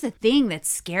 Yes. Here's the thing that's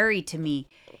scary to me.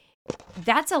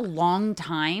 That's a long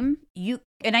time.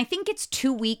 And I think it's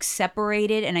 2 weeks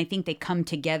separated, and I think they come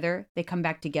together. They come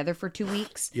back together for 2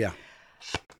 weeks. Yeah.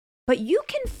 But you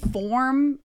can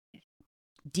form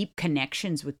deep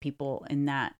connections with people in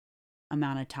that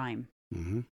amount of time,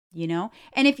 Mm-hmm. you know?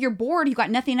 And if you're bored, you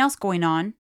got nothing else going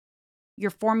on,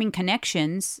 you're forming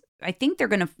connections. I think they're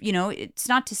going to, it's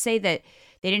not to say that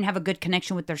they didn't have a good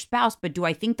connection with their spouse, but do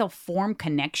I think they'll form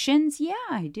connections? Yeah,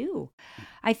 I do.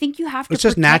 I think you have to. It's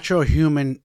just natural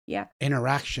human Yeah.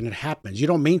 interaction. It happens. You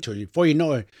don't mean to. Before you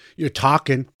know it, you're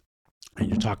talking, and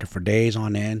you're talking for days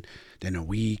on end, then a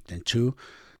week, then two.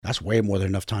 That's way more than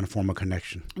enough time to form a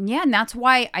connection. Yeah, and that's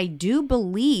why I do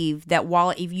believe that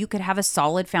while if you could have a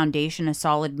solid foundation, a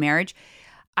solid marriage,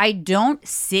 I don't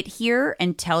sit here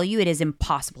and tell you it is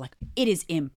impossible. Like, it is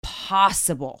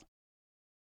impossible.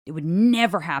 It would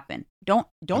never happen. Don't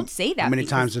say that. How many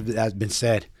because- times has that been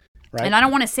said? Right. And I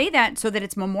don't want to say that so that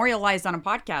it's memorialized on a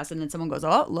podcast and then someone goes,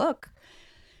 oh, look,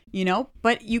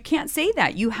 but you can't say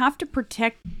that. You have to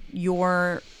protect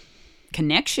your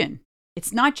connection.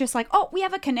 It's not just like, oh, we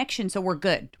have a connection, so we're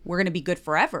good. We're going to be good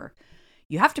forever.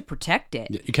 You have to protect it.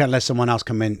 You can't let someone else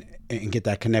come in and get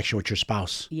that connection with your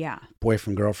spouse, Yeah.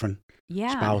 boyfriend, girlfriend,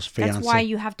 Yeah. spouse, fiance. That's why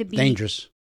you have to be dangerous.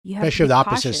 You have Especially to be the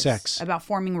opposite cautious sex. about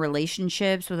forming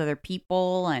relationships with other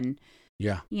people and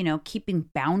Yeah. keeping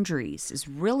boundaries is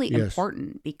really Yes.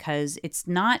 important because it's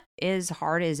not as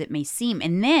hard as it may seem.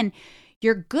 And then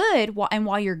you're good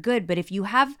while you're good, but if you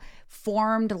have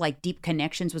formed like deep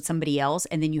connections with somebody else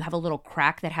and then you have a little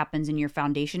crack that happens in your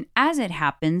foundation, as it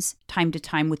happens time to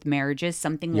time with marriages,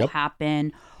 something will Yep.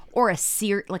 happen, or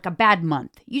like a bad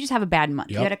month. You just have a bad month.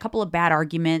 You Yep. had a couple of bad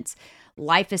arguments,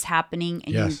 life is happening,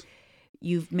 and Yes.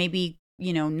 you've maybe,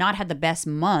 not had the best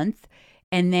month,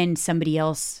 and then somebody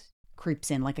else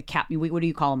creeps in like a what do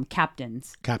you call them?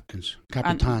 Captains. Captains,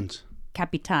 capitans.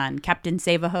 Captain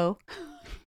Save-A-Ho.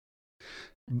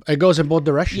 It goes in both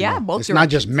directions. Yeah, though. both It's not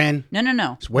just directions. men.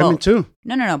 No. It's women Both. too.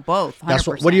 No, both. 100%. That's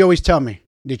what do you always tell me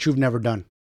that you've never done?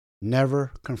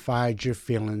 Never confide your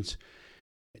feelings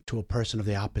to a person of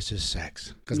the opposite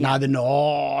sex. Because Yeah. now they know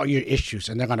all your issues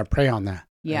and they're going to prey on that.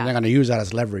 Yeah. And they're going to use that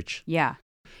as leverage. Yeah.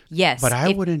 Yes. But I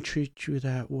if, wouldn't treat you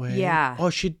that way. Yeah. Oh,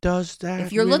 she does that.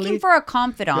 if you're really? looking for a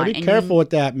confidant, Be and careful with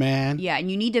that, man. yeah, and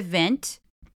you need to vent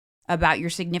about your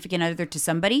significant other to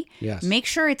somebody, Yes. make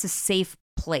sure it's a safe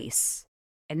place.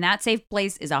 And that safe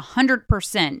place is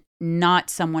 100% not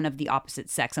someone of the opposite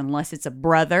sex, unless it's a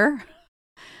brother,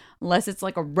 unless it's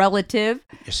like a relative.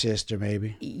 Your sister,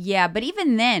 maybe. Yeah, but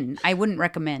even then, I wouldn't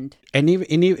recommend. And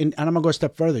and I'm gonna go a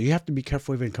step further. You have to be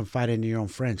careful even confiding in your own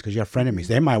friends because you have frenemies.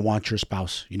 They might want your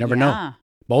spouse. You never know. Yeah.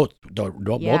 Both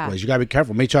Yeah. ways. You gotta be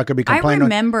careful. Make sure I could be I complaining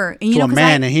remember, to a 'cause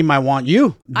man, and he might want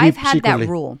you. I've had secretly.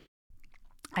 that rule.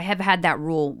 I have had that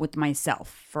rule with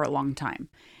myself for a long time.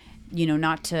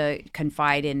 Not to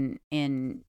confide in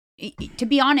to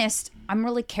be honest, I'm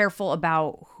really careful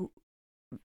about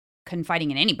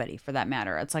confiding in anybody for that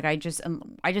matter. It's like I just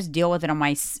deal with it on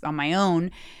my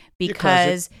own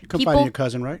because confide in your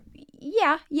cousin, right?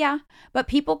 Yeah. But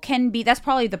people can be. That's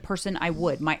probably the person I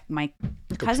would my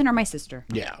cousin or my sister.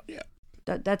 Yeah.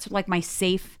 That's like my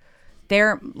safe.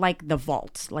 They're like the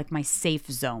vault, like my safe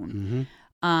zone.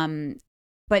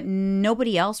 But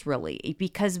nobody else really,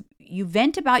 because you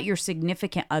vent about your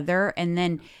significant other, and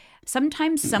then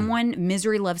sometimes someone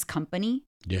misery loves company.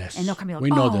 Yes. And they'll come be like, we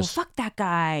know oh, this. fuck that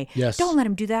guy. Yes. Don't let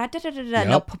him do that. Da, da, da, da. Yep.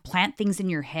 And they'll plant things in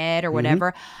your head or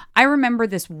whatever. I remember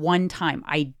this one time.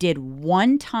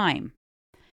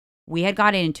 We had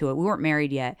got into it. We weren't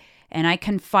married yet. And I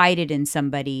confided in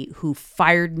somebody who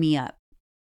fired me up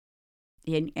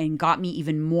and got me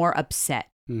even more upset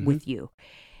with you.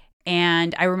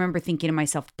 And I remember thinking to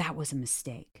myself, that was a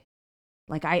mistake.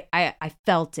 Like I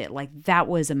felt it. Like that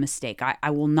was a mistake. I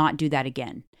will not do that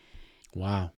again.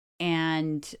 Wow.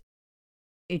 And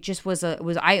it just was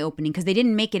eye-opening because they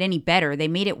didn't make it any better. They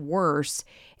made it worse.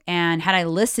 And had I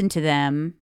listened to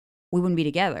them, we wouldn't be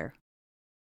together.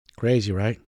 Crazy,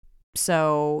 right?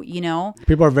 So,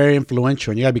 people are very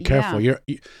influential and you got to be careful. Yeah.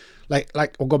 You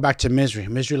like we'll go back to misery.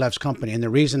 Misery loves company. And the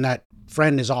reason that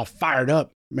friend is all fired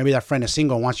up, maybe that friend is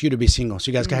single and wants you to be single.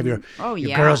 So you guys can have your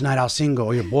girls night out single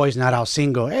or your boys night out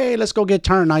single. Hey, let's go get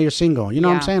turned. Now you're single. You know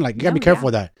what I'm saying? Like you got to be careful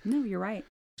with that. No, you're right.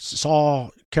 It's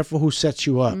all careful who sets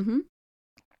you up.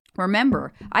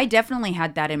 Remember, I definitely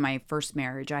had that in my first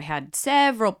marriage. I had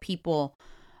several people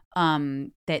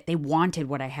that they wanted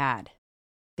what I had.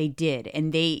 They did.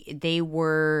 And they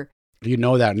were... You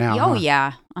know that now. Oh, huh?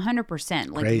 yeah. 100%.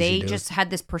 Like Crazy, they dude. just had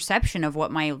this perception of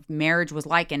what my marriage was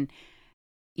like and,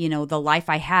 the life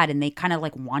I had. And they kind of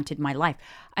like wanted my life.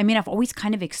 I mean, I've always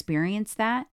kind of experienced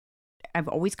that. I've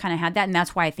always kind of had that. And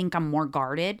that's why I think I'm more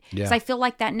guarded. Because I feel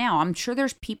like that now. I'm sure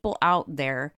there's people out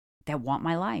there that want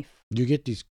my life. You get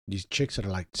these chicks that are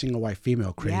like single white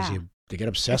female crazy. Yeah. They get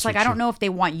obsessed It's like, with I don't know if they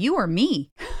want you or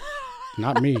me.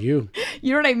 Not me, you.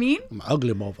 You know what I mean? I'm an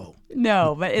ugly mofo.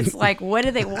 No, but it's like, what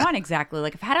do they want exactly?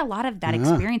 Like, I've had a lot of that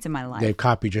experience in my life. They've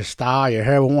copied your style, your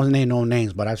hair. We won't name no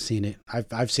names, but I've seen it.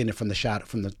 I've seen it from the shot,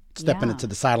 from the stepping into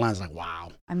the sidelines. Like,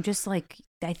 wow. I'm just like,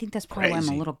 I think that's probably why I'm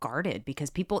Crazy. a little guarded because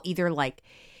people either like,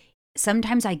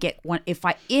 sometimes I get one, if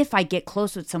I get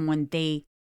close with someone, they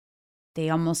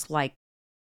almost like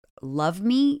love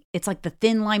me. It's like the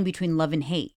thin line between love and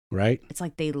hate. Right? It's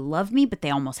like they love me, but they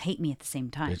almost hate me at the same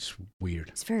time. It's weird.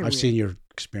 It's very I've weird. seen your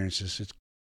experiences.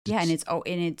 And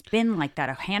it's been like that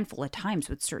a handful of times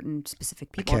with certain specific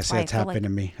I people. can't say it's happened to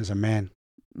me as a man.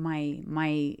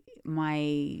 My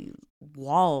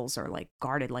walls are like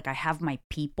guarded. Like I have my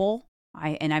people.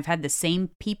 I've had the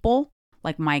same people,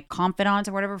 like my confidants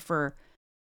or whatever, for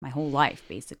my whole life,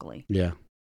 basically. Yeah.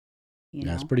 You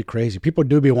know? It's pretty crazy. People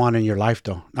do be wanting your life,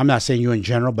 though. I'm not saying you in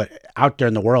general, but out there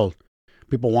in the world,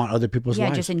 people want other people's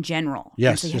lives. Yeah, just in general.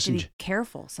 Yes, so you have to be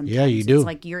careful sometimes. Yeah, you do. It's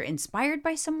like you're inspired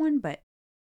by someone, but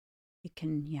it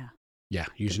can, Yeah,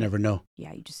 you just never know.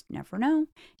 Yeah, you just never know.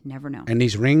 Never know. And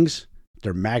these rings,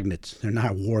 they're magnets. They're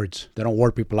not wards. They don't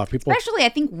ward people out. Especially, I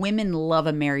think women love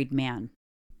a married man.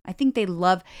 I think they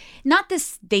love, not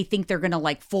this, they think they're going to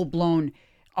like full blown,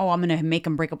 oh, I'm going to make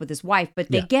him break up with his wife. But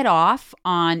they get off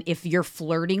on if you're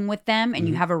flirting with them and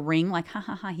you have a ring, like,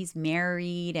 he's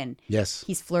married and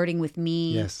he's flirting with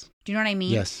me. Yes. Do you know what I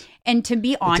mean? Yes. And to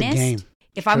be honest, it's a game.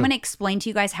 If I'm going to explain to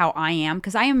you guys how I am,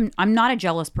 because I'm not a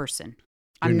jealous person.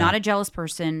 I'm not a jealous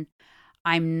person.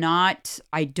 I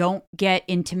don't get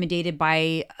intimidated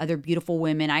by other beautiful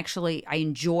women. I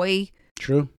enjoy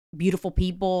beautiful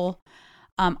people.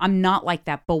 I'm not like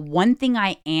that. But one thing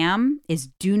I am is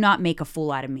do not make a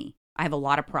fool out of me. I have a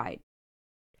lot of pride.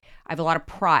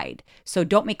 So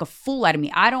don't make a fool out of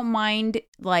me. I don't mind,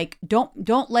 like,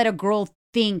 don't let a girl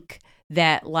think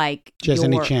that, like, she has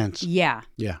any chance. Yeah.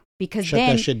 Yeah. Because shut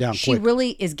then that shit down she quick.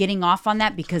 really is getting off on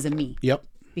that because of me. Yep.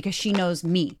 Because she knows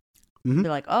me. Mm-hmm.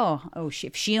 They're like,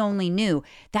 if she only knew.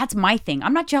 That's my thing.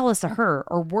 I'm not jealous of her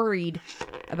or worried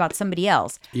about somebody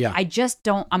else. Yeah. I just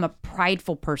don't. I'm a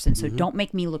prideful person, so don't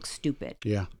make me look stupid.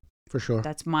 Yeah, for sure.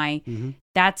 That's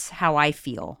that's how I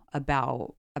feel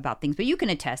about things. But you can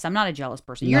attest, I'm not a jealous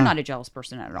person. You're not a jealous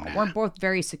person at all. We're both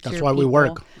very secure. That's why we people.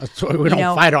 work. That's why we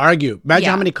don't fight or argue. Imagine Yeah.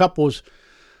 how many couples,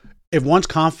 if one's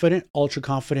confident, ultra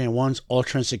confident, and one's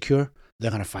ultra insecure,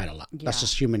 they're gonna fight a lot. Yeah. That's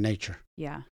just human nature.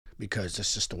 Yeah. Because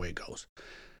that's just the way it goes.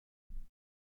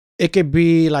 It could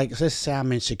be like, let's say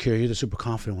I'm insecure, you're the super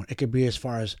confident one. It could be as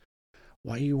far as,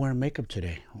 why are you wearing makeup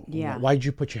today? Yeah. Why did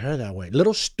you put your hair that way?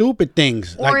 Little stupid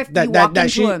things. Or if you walk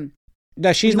into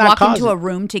that she's we not walk causing. into a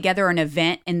room together, an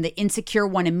event, and the insecure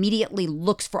one immediately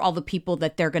looks for all the people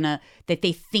that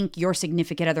they think your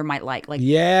significant other might like. Like,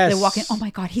 Yes. they walk in, oh my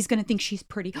God, he's gonna think she's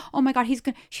pretty. Oh my God, he's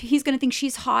gonna think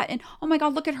she's hot. And oh my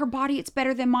God, look at her body, it's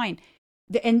better than mine.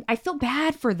 And I feel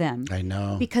bad for them. I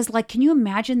know. Because, like, can you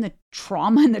imagine the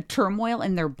trauma and the turmoil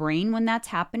in their brain when that's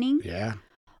happening? Yeah.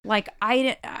 Like,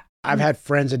 I've had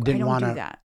friends that I didn't don't want do to,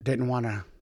 that.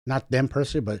 not them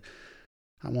personally, but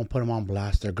I won't put them on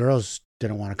blast. Their girls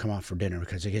didn't want to come out for dinner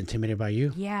because they get intimidated by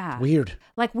you. Yeah. Weird.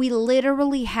 Like, we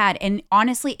literally had, and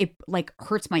honestly, it like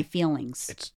hurts my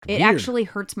feelings. It actually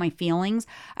hurts my feelings.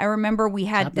 I remember we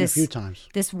had happened a few times.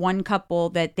 this one couple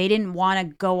that they didn't want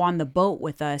to go on the boat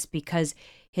with us because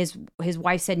his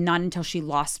wife said not until she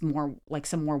lost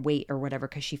some more weight or whatever,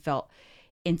 because she felt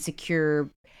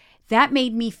insecure. That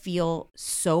made me feel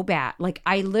so bad. Like,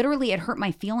 it hurt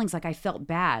my feelings. Like, I felt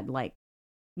bad. Like,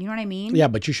 you know what I mean? Yeah,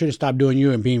 but you shouldn't stop doing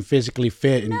you and being physically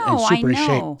fit and super in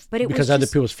shape but it because was other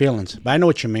just, people's feelings. But I know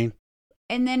what you mean.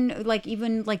 And then, like,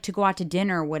 even like to go out to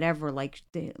dinner or whatever, like,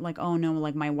 oh no,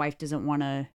 like my wife doesn't want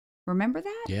to. Remember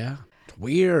that? Yeah. It's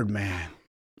weird, man.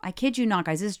 I kid you not,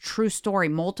 guys. This is a true story.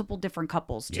 Multiple different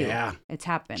couples, too. Yeah. It's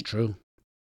happened. It's true.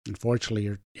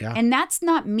 Unfortunately, And that's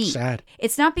not me. Sad.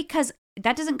 It's not because,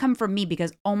 that doesn't come from me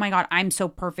because, oh my God, I'm so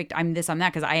perfect, I'm this, I'm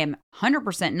that, because I am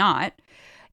 100% not.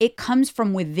 It comes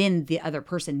from within the other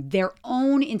person, their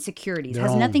own insecurities. It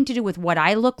has nothing to do with what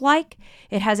I look like.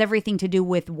 It has everything to do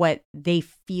with what they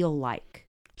feel like.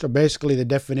 So basically, the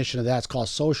definition of that's called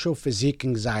social physique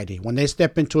anxiety. When they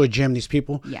step into a gym, these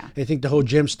people, they think the whole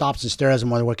gym stops and stares at them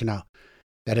while they're working out.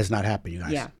 That does not happen, you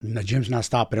guys. Yeah. The gym's not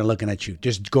stopping and looking at you.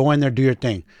 Just go in there, do your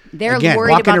thing. They're Again,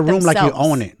 worried walk about in a room themselves. like you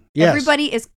own it. Yes.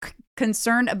 Everybody is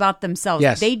concerned about themselves.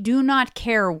 Yes. They do not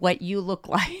care what you look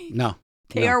like. No.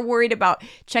 They are worried about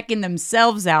checking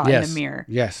themselves out in the mirror.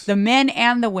 Yes. The men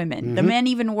and the women. Mm-hmm. The men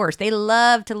even worse. They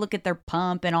love to look at their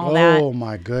pump and all that. Oh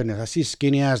my goodness. I see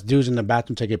skinny ass dudes in the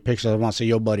bathroom taking pictures. I want to say,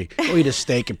 yo buddy, go eat a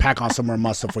steak and pack on some more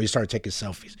muscle before you start taking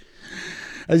selfies.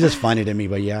 It's just funny to me,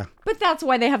 but yeah. But that's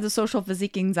why they have the social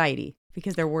physique anxiety,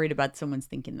 because they're worried about someone's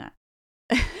thinking that.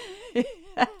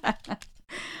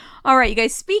 All right, you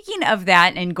guys, speaking of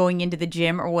that and going into the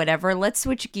gym or whatever, let's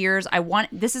switch gears.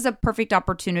 This is a perfect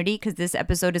opportunity because this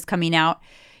episode is coming out,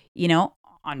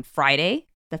 on Friday,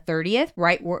 the 30th,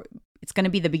 right? It's going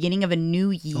to be the beginning of a new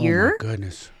year. Oh my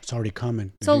goodness. It's already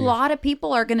coming. So a lot of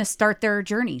people are going to start their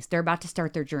journeys. They're about to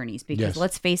start their journeys because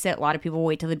let's face it, a lot of people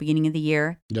wait till the beginning of the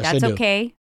year. Yes, That's they do.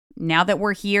 okay. Now that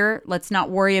we're here, let's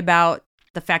not worry about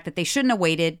the fact that they shouldn't have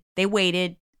waited. They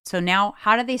waited. So now,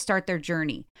 how do they start their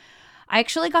journey? I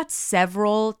actually got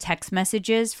several text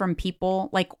messages from people,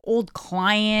 like old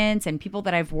clients and people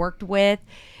that I've worked with,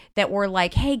 that were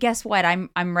like, "Hey, guess what? I'm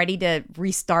ready to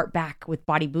restart back with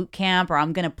Body Boot Camp, or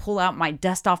I'm going to pull out my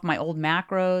dust off my old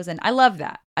macros." And I love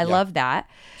that. I love that.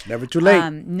 It's never too late.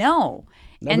 No.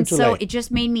 Never And too so late. it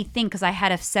just made me think, because I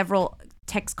had several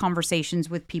text conversations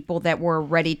with people that were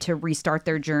ready to restart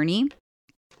their journey.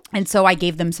 And so I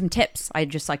gave them some tips. I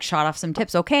just shot off some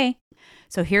tips. Okay.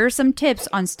 So here are some tips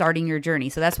on starting your journey.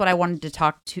 So that's what I wanted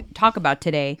to talk about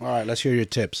today. All right, let's hear your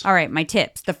tips. All right, my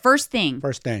tips. The first thing,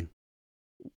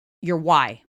 your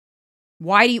why.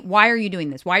 Why are you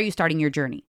doing this? Why are you starting your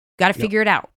journey? Got to figure it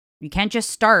out. You can't just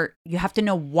start. You have to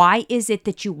know, why is it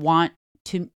that you want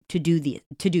to do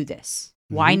this?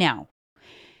 Why now?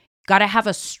 Got to have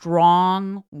a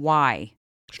strong why.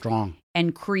 Strong.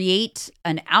 And create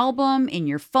an album in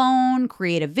your phone,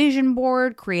 create a vision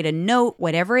board, create a note,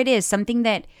 whatever it is, something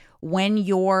that when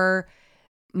your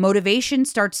motivation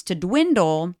starts to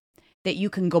dwindle, that you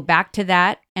can go back to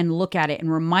that and look at it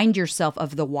and remind yourself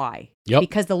of the why. Yep.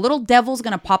 Because the little devil's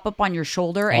going to pop up on your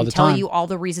shoulder All and the tell time. you all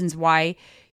the reasons why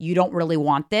you don't really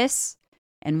want this.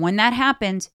 And when that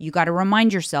happens, you got to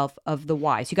remind yourself of the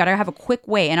why. So you got to have a quick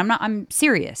way. And I'm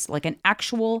serious, like an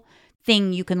actual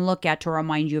thing you can look at to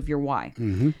remind you of your why.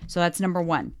 Mm-hmm. So that's number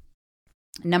one.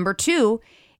 Number two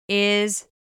is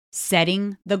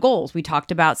setting the goals. We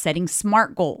talked about setting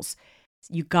SMART goals.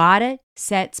 You got to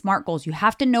set SMART goals. You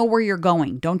have to know where you're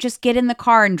going. Don't just get in the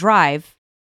car and drive.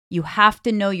 You have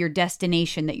to know your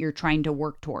destination that you're trying to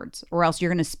work towards, or else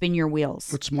you're going to spin your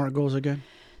wheels. What's SMART goals again?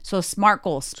 So SMART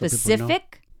goals: So people know.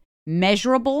 specific,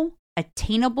 measurable,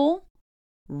 attainable,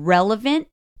 relevant,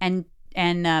 and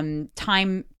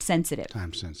time sensitive.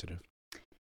 Time sensitive.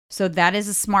 So that is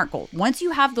a SMART goal. Once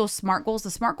you have those SMART goals,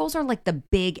 the SMART goals are like the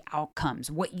big outcomes,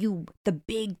 the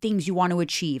big things you want to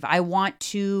achieve. I want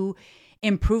to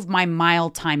improve my mile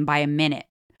time by a minute.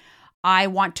 I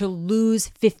want to lose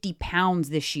 50 pounds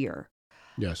this year.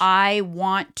 Yes. I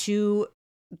want to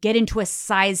get into a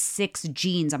size 6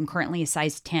 jeans. I'm currently a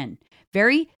size 10.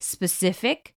 Very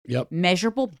specific, Yep.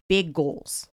 measurable, big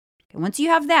goals. Okay, once you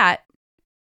have that,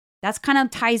 that's kind of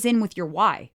ties in with your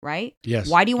why, right? Yes.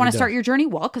 Why do you want it to start does. your journey?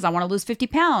 Well, because I want to lose 50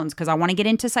 pounds, because I want to get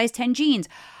into size 10 jeans.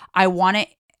 I want to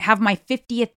have my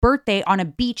 50th birthday on a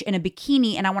beach in a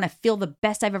bikini, and I want to feel the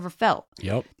best I've ever felt.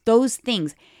 Yep. Those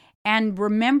things. And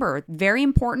remember, very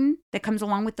important that comes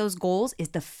along with those goals is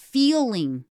the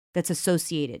feeling that's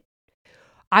associated.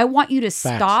 I want you to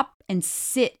Facts. stop and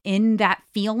sit in that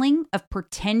feeling of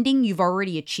pretending you've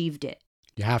already achieved it,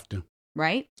 You have to.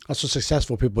 right? That's what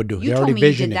successful people do. You They told already me you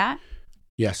vision did it. that.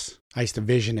 Yes. I used to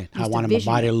vision it. You I used to wanted my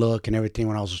vision body it. to look and everything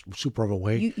when I was super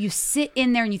overweight. You sit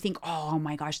in there and you think, oh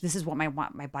my gosh, this is what I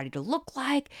want my body to look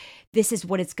like. This is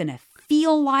what it's going to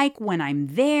feel like when I'm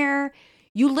there.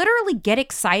 You literally get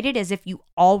excited as if you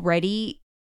already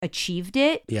achieved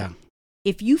it. Yeah.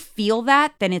 If you feel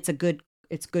that, then it's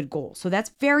good goal. So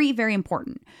that's very, very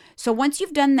important. So once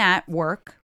you've done that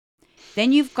work,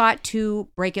 then you've got to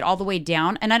break it all the way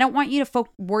down. And I don't want you to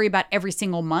worry about every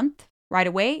single month right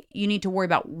away. You need to worry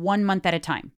about 1 month at a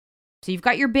time. So you've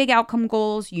got your big outcome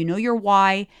goals. You know your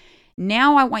why.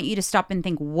 Now I want you to stop and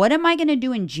think, what am I going to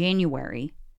do in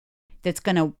January that's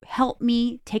going to help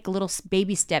me take little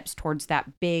baby steps towards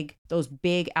those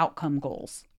big outcome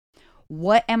goals?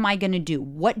 What am I going to do?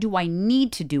 What do I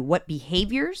need to do? What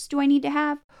behaviors do I need to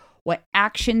have? What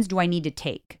actions do I need to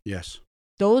take? Yes.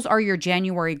 Those are your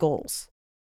January goals.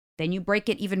 Then you break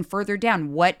it even further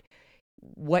down. What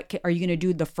are you going to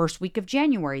do the first week of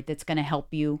January that's going to help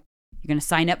you? You're going to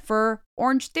sign up for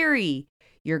Orange Theory.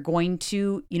 You're going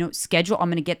to, schedule. I'm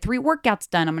going to get 3 workouts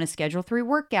done. I'm going to schedule 3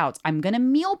 workouts. I'm going to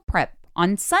meal prep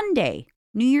on Sunday,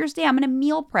 New Year's Day. I'm going to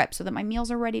meal prep so that my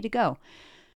meals are ready to go.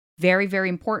 Very, very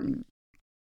important.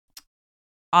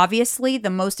 Obviously, the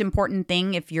most important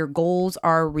thing if your goals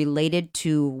are related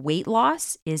to weight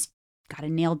loss is got to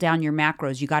nail down your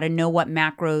macros. You got to know what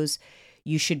macros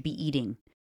you should be eating.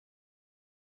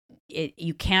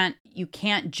 You can't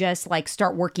just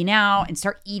start working out and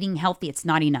start eating healthy. It's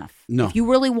not enough. No. If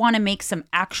you really want to make some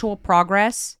actual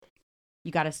progress,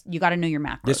 you got to know your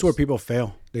macros. This is where people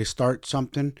fail. They start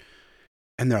something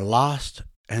and they're lost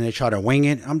and they try to wing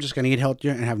it. I'm just going to eat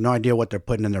healthier and have no idea what they're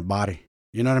putting in their body.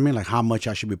 You know what I mean? Like how much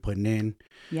I should be putting in.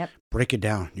 Yep. Break it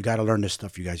down. You got to learn this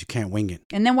stuff, you guys. You can't wing it.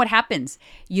 And then what happens?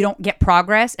 You don't get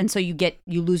progress, and so you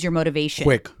lose your motivation.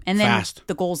 Quick, and then fast.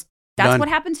 the goals. That's Done. what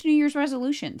happens to New Year's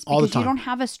resolutions All the because you time. don't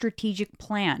have a strategic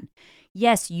plan.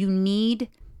 Yes, you need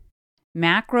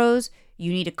macros.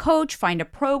 You need a coach. Find a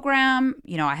program.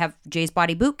 I have Jay's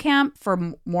Body Boot Camp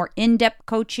for more in-depth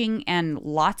coaching and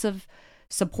lots of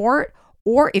support.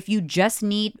 Or if you just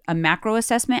need a macro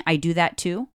assessment, I do that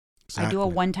too. Exactly. I do a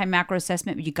one-time macro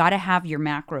assessment, but you got to have your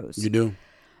macros. You do.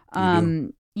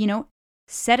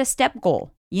 Set a step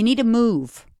goal. You need to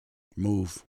move.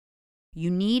 Move.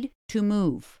 You need to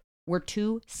move. We're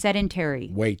too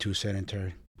sedentary. Way too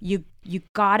sedentary. You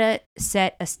gotta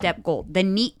set a step goal. The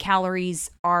NEAT calories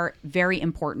are very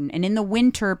important. And in the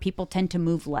winter, people tend to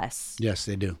move less. Yes,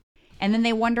 they do. And then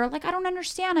they wonder, I don't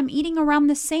understand. I'm eating around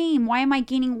the same. Why am I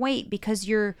gaining weight? Because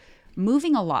you're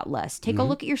moving a lot less. Take a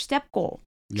look at your step goal.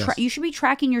 Yes. You should be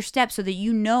tracking your steps so that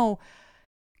you know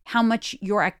how much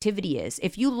your activity is.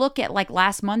 If you look at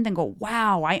last month and go,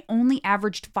 wow, I only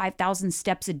averaged 5,000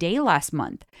 steps a day last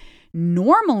month.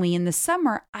 Normally in the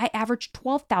summer, I averaged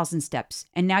 12,000 steps.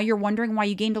 And now you're wondering why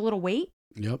you gained a little weight?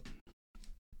 Yep.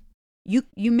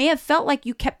 You may have felt like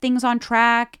you kept things on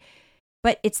track,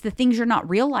 but it's the things you're not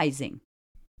realizing.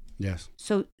 Yes.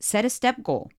 So set a step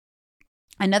goal.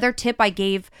 Another tip I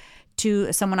gave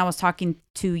to someone I was talking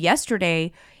to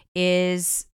yesterday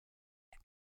is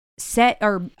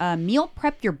meal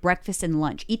prep your breakfast and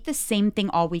lunch. Eat the same thing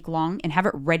all week long and have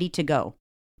it ready to go.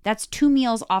 That's 2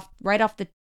 meals right off the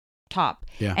top.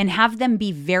 Yeah. And have them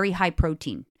be very high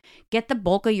protein. Get the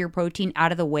bulk of your protein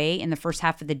out of the way in the first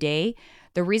half of the day.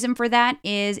 The reason for that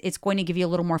is it's going to give you a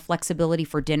little more flexibility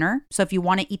for dinner. So if you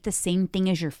want to eat the same thing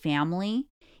as your family,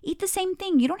 eat the same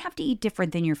thing. You don't have to eat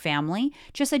different than your family.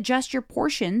 Just adjust your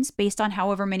portions based on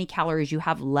however many calories you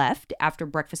have left after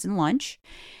breakfast and lunch.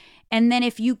 And then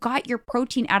if you got your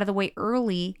protein out of the way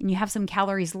early and you have some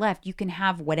calories left, you can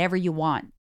have whatever you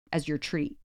want as your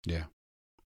treat. Yeah.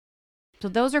 So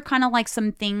those are kind of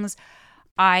some things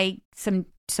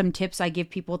some tips I give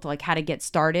people to how to get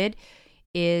started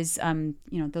is,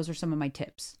 those are some of my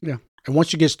tips. Yeah. And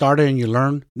once you get started and you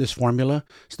learn this formula,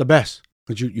 it's the best.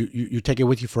 Because you take it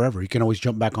with you forever. You can always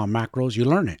jump back on macros. You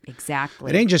learn it.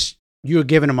 Exactly. It ain't just you're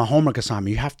giving them a homework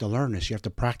assignment. You have to learn this. You have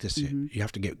to practice it. Mm-hmm. You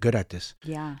have to get good at this.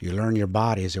 Yeah. You learn your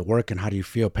body. Is it working? How do you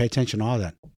feel? Pay attention to all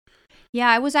that. Yeah,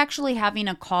 I was actually having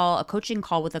a coaching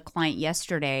call with a client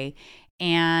yesterday,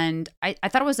 And I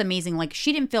thought it was amazing. Like,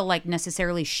 she didn't feel like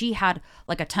necessarily she had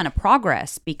like a ton of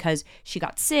progress because she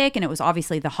got sick and it was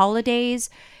obviously the holidays.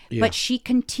 Yeah. But she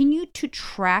continued to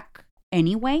track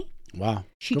anyway. Wow.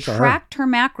 She Good for tracked her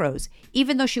macros.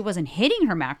 Even though she wasn't hitting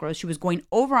her macros, she was going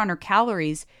over on her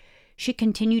calories. She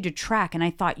continued to track. And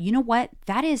I thought, you know what?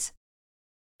 That is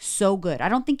so good. I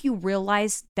don't think you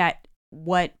realize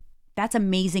that's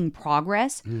amazing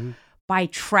progress by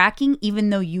tracking, even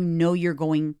though you know you're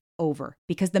going over.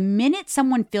 Because the minute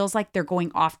someone feels like they're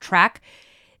going off track,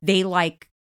 they like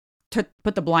to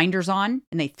put the blinders on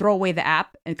and they throw away the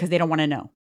app because they don't want to know.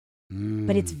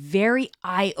 But it's very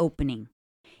eye-opening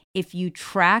if you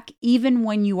track even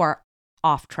when you are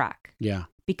off track. Yeah.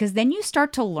 Because then you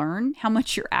start to learn how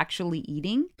much you're actually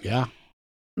eating. Yeah.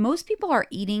 Most people are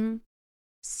eating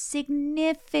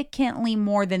significantly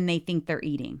more than they think they're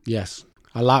eating. Yes.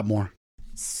 A lot more.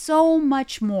 So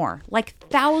much more, like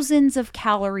thousands of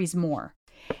calories more.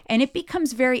 And it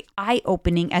becomes very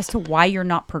eye-opening as to why you're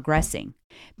not progressing.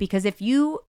 Because if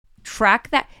you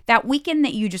track that weekend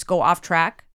that you just go off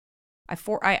track,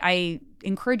 I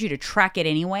encourage you to track it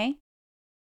anyway.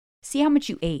 See how much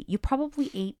you ate. You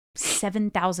probably ate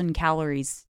 7,000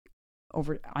 calories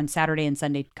over on Saturday and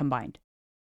Sunday combined.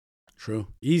 True.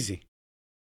 Easy.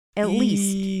 At least.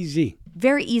 Easy.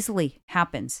 Very easily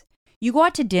happens. You go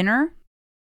out to dinner,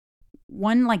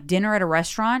 one like dinner at a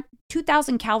restaurant,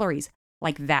 2,000 calories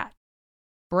like that.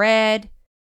 Bread,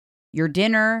 your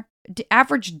dinner,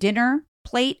 average dinner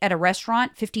plate at a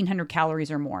restaurant, 1,500 calories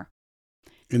or more.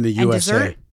 In the And USA.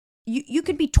 dessert, you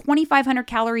could be 2,500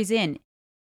 calories in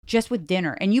just with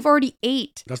dinner, and you've already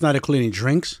ate. That's not including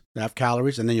drinks that have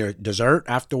calories, and then your dessert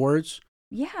afterwards.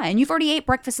 Yeah, and you've already ate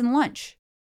breakfast and lunch.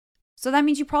 So that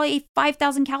means you probably ate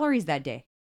 5,000 calories that day.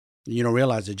 You don't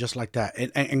realize it just like that.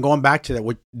 And going back to that,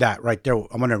 with that right there,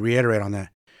 I'm going to reiterate on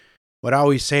that. What I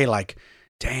always say, like,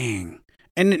 dang.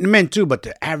 And men too, but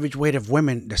the average weight of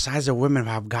women, the size of women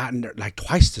have gotten like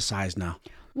twice the size now.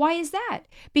 Why is that?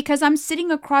 Because I'm sitting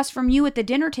across from you at the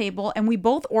dinner table and we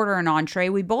both order an entree.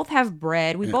 We both have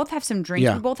bread. We both have some drinks.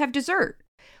 Yeah. We both have dessert.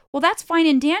 Well, that's fine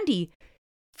and dandy.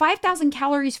 5,000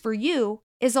 calories for you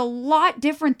is a lot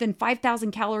different than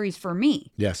 5,000 calories for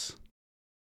me. Yes.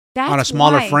 That's on a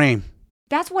smaller why- frame,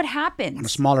 That's what happens. on a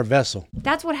smaller vessel.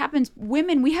 That's what happens.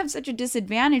 Women, we have such a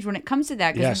disadvantage when it comes to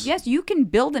that. Because Yes. yes, you can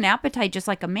build an appetite just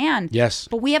like a man. Yes.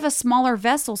 But we have a smaller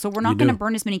vessel, so we're not You going to do.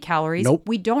 burn as many calories. Nope.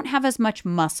 We don't have as much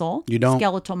muscle. You don't.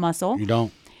 Skeletal muscle. You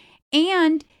don't.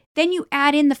 And then you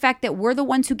add in the fact that we're the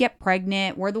ones who get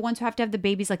pregnant. We're the ones who have to have the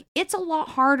babies. Like, it's a lot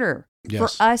harder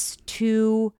Yes. for us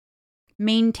to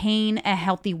maintain a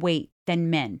healthy weight than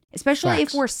men, especially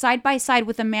Facts. if we're side by side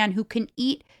with a man who can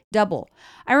eat double.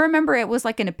 I remember it was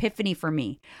like an epiphany for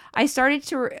me. I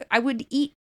would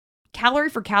eat calorie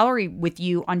for calorie with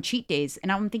you on cheat days.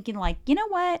 And I'm thinking like, you know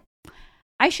what?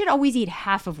 I should always eat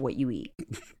half of what you eat.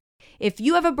 If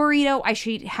you have a burrito, I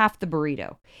should eat half the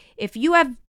burrito. If you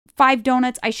have 5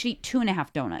 donuts, I should eat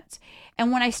 2.5 donuts.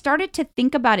 And when I started to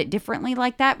think about it differently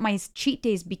like that, my cheat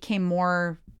days became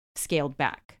more scaled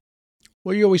back.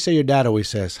 Well, you always say your dad always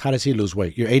says, how does he lose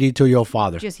weight? Your 82-year-old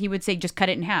father. He would say, just cut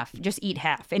it in half. Just eat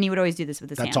half. And he would always do this with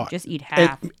his That's hand. all. Just eat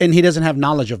half. And he doesn't have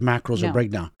knowledge of macros No. or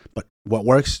breakdown. But what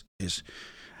works is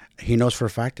he knows for a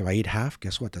fact if I eat half,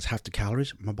 guess what? That's half the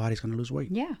calories. My body's going to lose weight.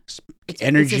 Yeah.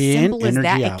 Energy it's as in, simple as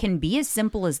energy that. out. It can be as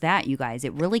simple as that, you guys.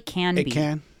 It really can be.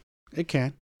 It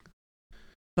can.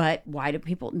 But why do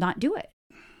people not do it?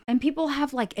 And people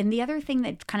have and the other thing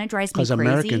that kind of drives me Because crazy.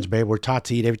 Americans, babe, we're taught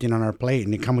to eat everything on our plate,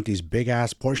 and they come with these big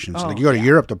ass portions. Oh, like you go to yeah.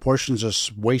 Europe, the portions are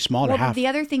way smaller. Well, half. the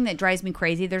other thing that drives me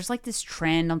crazy, there's like this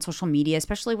trend on social media,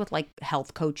 especially with like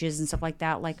health coaches and stuff like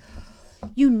that. Like,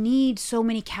 you need so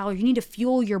many calories. You need to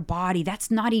fuel your body. That's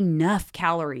not enough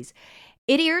calories.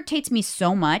 It irritates me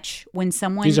so much when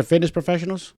someone. These are fitness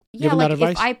professionals giving that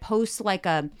advice? If I post like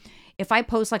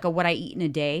a what I eat in a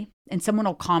day, and someone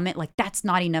will comment like, that's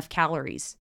not enough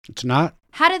calories. It's not?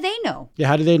 How do they know? Yeah,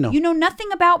 how do they know? You know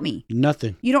nothing about me.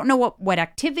 Nothing. You don't know what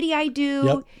activity I do.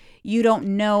 Yep. You don't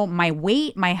know my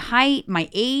weight, my height, my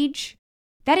age.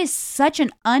 That is such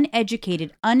an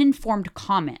uneducated, uninformed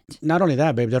comment. Not only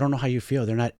that, babe, they don't know how you feel.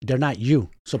 They're not you.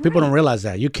 So people don't realize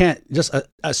that. You can't just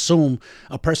assume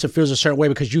a person feels a certain way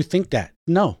because you think that.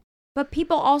 No. But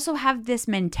people also have this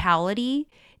mentality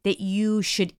that you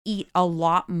should eat a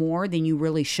lot more than you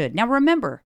really should. Now,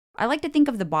 remember, I like to think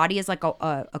of the body as like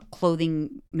a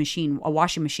clothing machine, a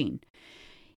washing machine.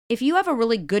 If you have a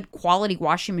really good quality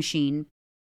washing machine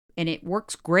and it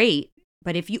works great,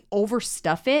 but if you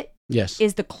overstuff it, Yes.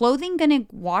 is the clothing going to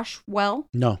wash well?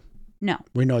 No. No.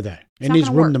 We know that. It not needs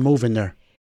gonna room work. to move in there.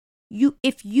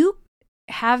 If you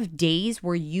have days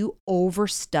where you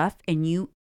overstuff and you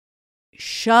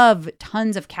shove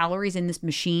tons of calories in this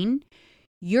machine,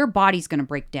 your body's going to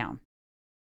break down.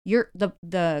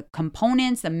 The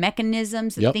components, the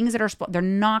mechanisms, the things that are they're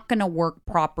not going to work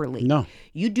properly. No.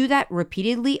 You do that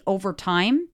repeatedly over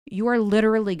time, you are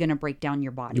literally going to break down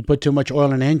your body. You put too much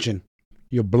oil in the engine,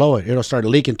 you'll blow it. It'll start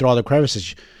leaking through all the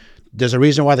crevices. There's a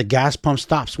reason why the gas pump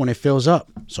stops when it fills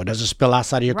up, so it doesn't spill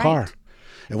outside of your car.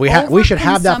 And we should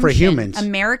have that for humans.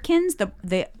 Americans,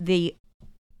 the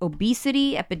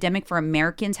obesity epidemic for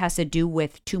Americans has to do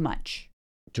with too much.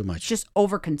 Too much. It's just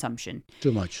overconsumption.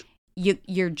 Too much.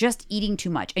 You're just eating too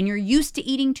much, and you're used to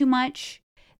eating too much.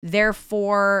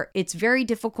 Therefore, it's very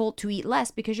difficult to eat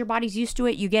less because your body's used to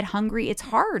it. You get hungry. It's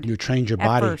hard. You trained your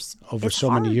body over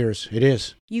so many years. It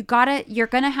is. You're going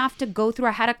to have to go through.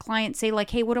 I had a client say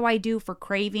like, hey, what do I do for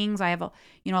cravings? I have a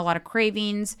lot of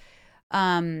cravings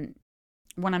when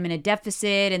I'm in a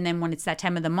deficit, and then when it's that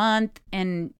time of the month.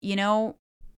 And,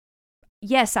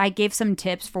 yes, I gave some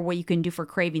tips for what you can do for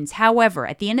cravings. However,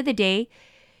 at the end of the day,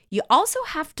 you also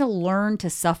have to learn to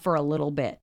suffer a little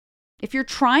bit. If you're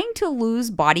trying to lose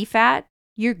body fat,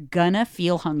 you're gonna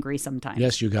feel hungry sometimes.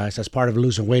 Yes, you guys. That's part of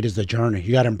losing weight is the journey.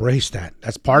 You got to embrace that.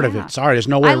 That's part of it. Sorry, there's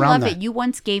no way around that. I love it. You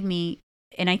once gave me,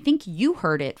 and I think you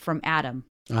heard it from Adam.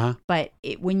 But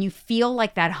when you feel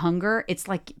like that hunger, it's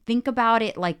like, think about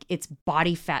it like it's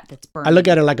body fat that's burning. I look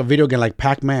at it like a video game, like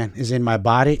Pac-Man is in my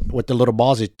body with the little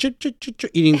balls,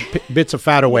 eating bits of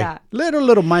fat away.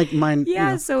 Little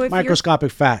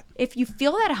microscopic fat. If you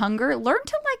feel that hunger, learn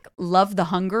to like love the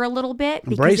hunger a little bit,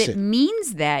 because Embrace it.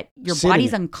 Means that your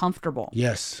body's uncomfortable.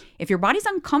 Yes. If your body's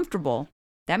uncomfortable,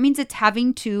 that means it's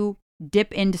having to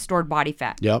dip into stored body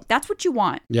fat. Yep. That's what you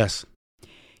want. Yes.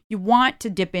 You want to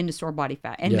dip into stored body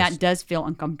fat, and that does feel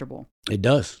uncomfortable. It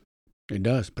does. It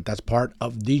does. But that's part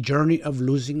of the journey of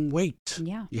losing weight.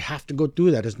 Yeah. You have to go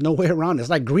through that. There's no way around it. It's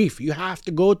like grief. You have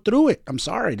to go through it. I'm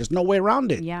sorry. There's no way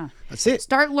around it. Yeah. That's it.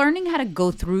 Start learning how to go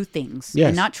through things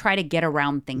and not try to get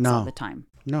around things all the time.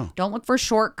 No. Don't look for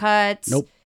shortcuts. Nope.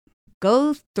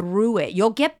 Go through it. You'll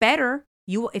get better.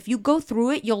 If you go through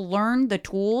it, you'll learn the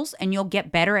tools and you'll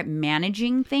get better at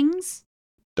managing things.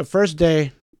 The first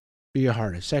day, be your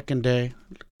hardest. Second day,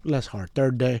 less hard.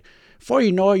 Third day. Before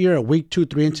you know it, you're a week,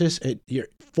 2-3 inches. You're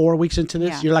 4 weeks into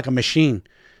this. You're like a machine.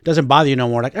 It doesn't bother you no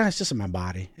more. Like, it's just in my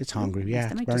body. It's hungry.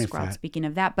 Yeah, it's burning fat. Speaking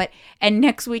of that, and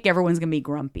next week, everyone's going to be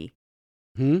grumpy.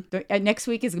 Next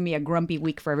week is going to be a grumpy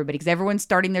week for everybody because everyone's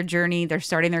starting their journey. They're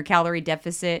starting their calorie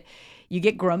deficit. You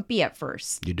get grumpy at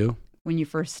first. You do. When you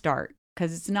first start.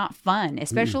 Because it's not fun,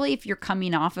 especially if you're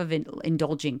coming off of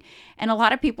indulging. And a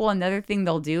lot of people, another thing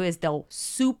they'll do is they'll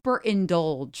super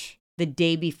indulge the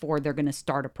day before they're going to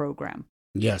start a program.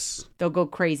 Yes. They'll go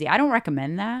crazy. I don't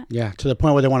recommend that. Yeah, to the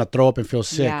point where they want to throw up and feel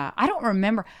sick. Yeah, I don't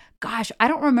remember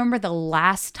the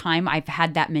last time I've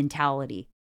had that mentality.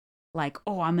 Like,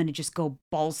 oh, I'm going to just go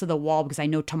balls to the wall because I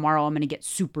know tomorrow I'm going to get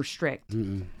super strict.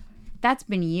 Mm-mm. That's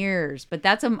been years, but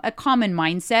that's a common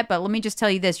mindset. But let me just tell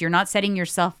you this. You're not setting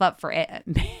yourself up for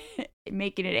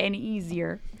making it any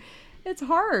easier. It's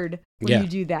hard when you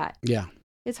do that. Yeah.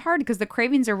 It's hard because the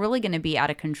cravings are really going to be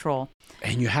out of control.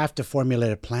 And you have to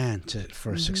formulate a plan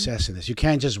for success in this. You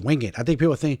can't just wing it. I think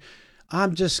people think,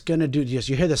 I'm just going to do this.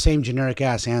 You hear the same generic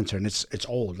ass answer and it's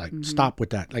old. Like, stop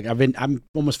with that. Like, I'm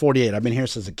almost 48. I've been here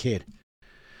since a kid.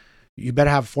 You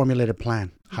better have a formulated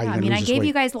plan. How you're going to lose this weight. I gave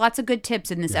you guys lots of good tips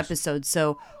in this episode,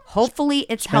 so hopefully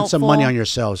it's helpful. Spend some money on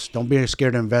yourselves. Don't be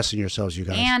scared to invest in yourselves, you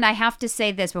guys. And I have to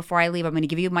say this before I leave. I'm going to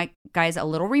give you, guys, a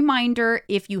little reminder.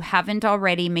 If you haven't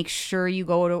already, make sure you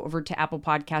go over to Apple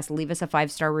Podcasts, leave us a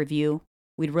 5-star review.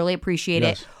 We'd really appreciate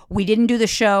it. We didn't do the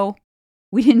show.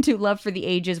 We didn't do Love for the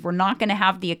Ages. We're not going to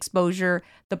have the exposure,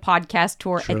 the podcast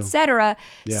tour, etc.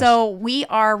 Yes. So we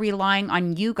are relying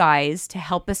on you guys to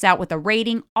help us out with a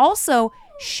rating. Also,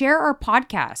 share our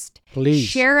podcast. Please.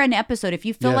 Share an episode. If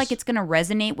you feel like it's going to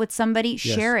resonate with somebody,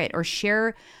 share it or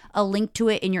share a link to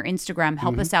it in your Instagram.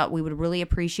 Help us out. We would really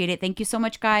appreciate it. Thank you so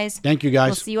much, guys. Thank you, guys.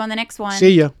 We'll see you on the next one.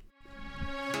 See ya.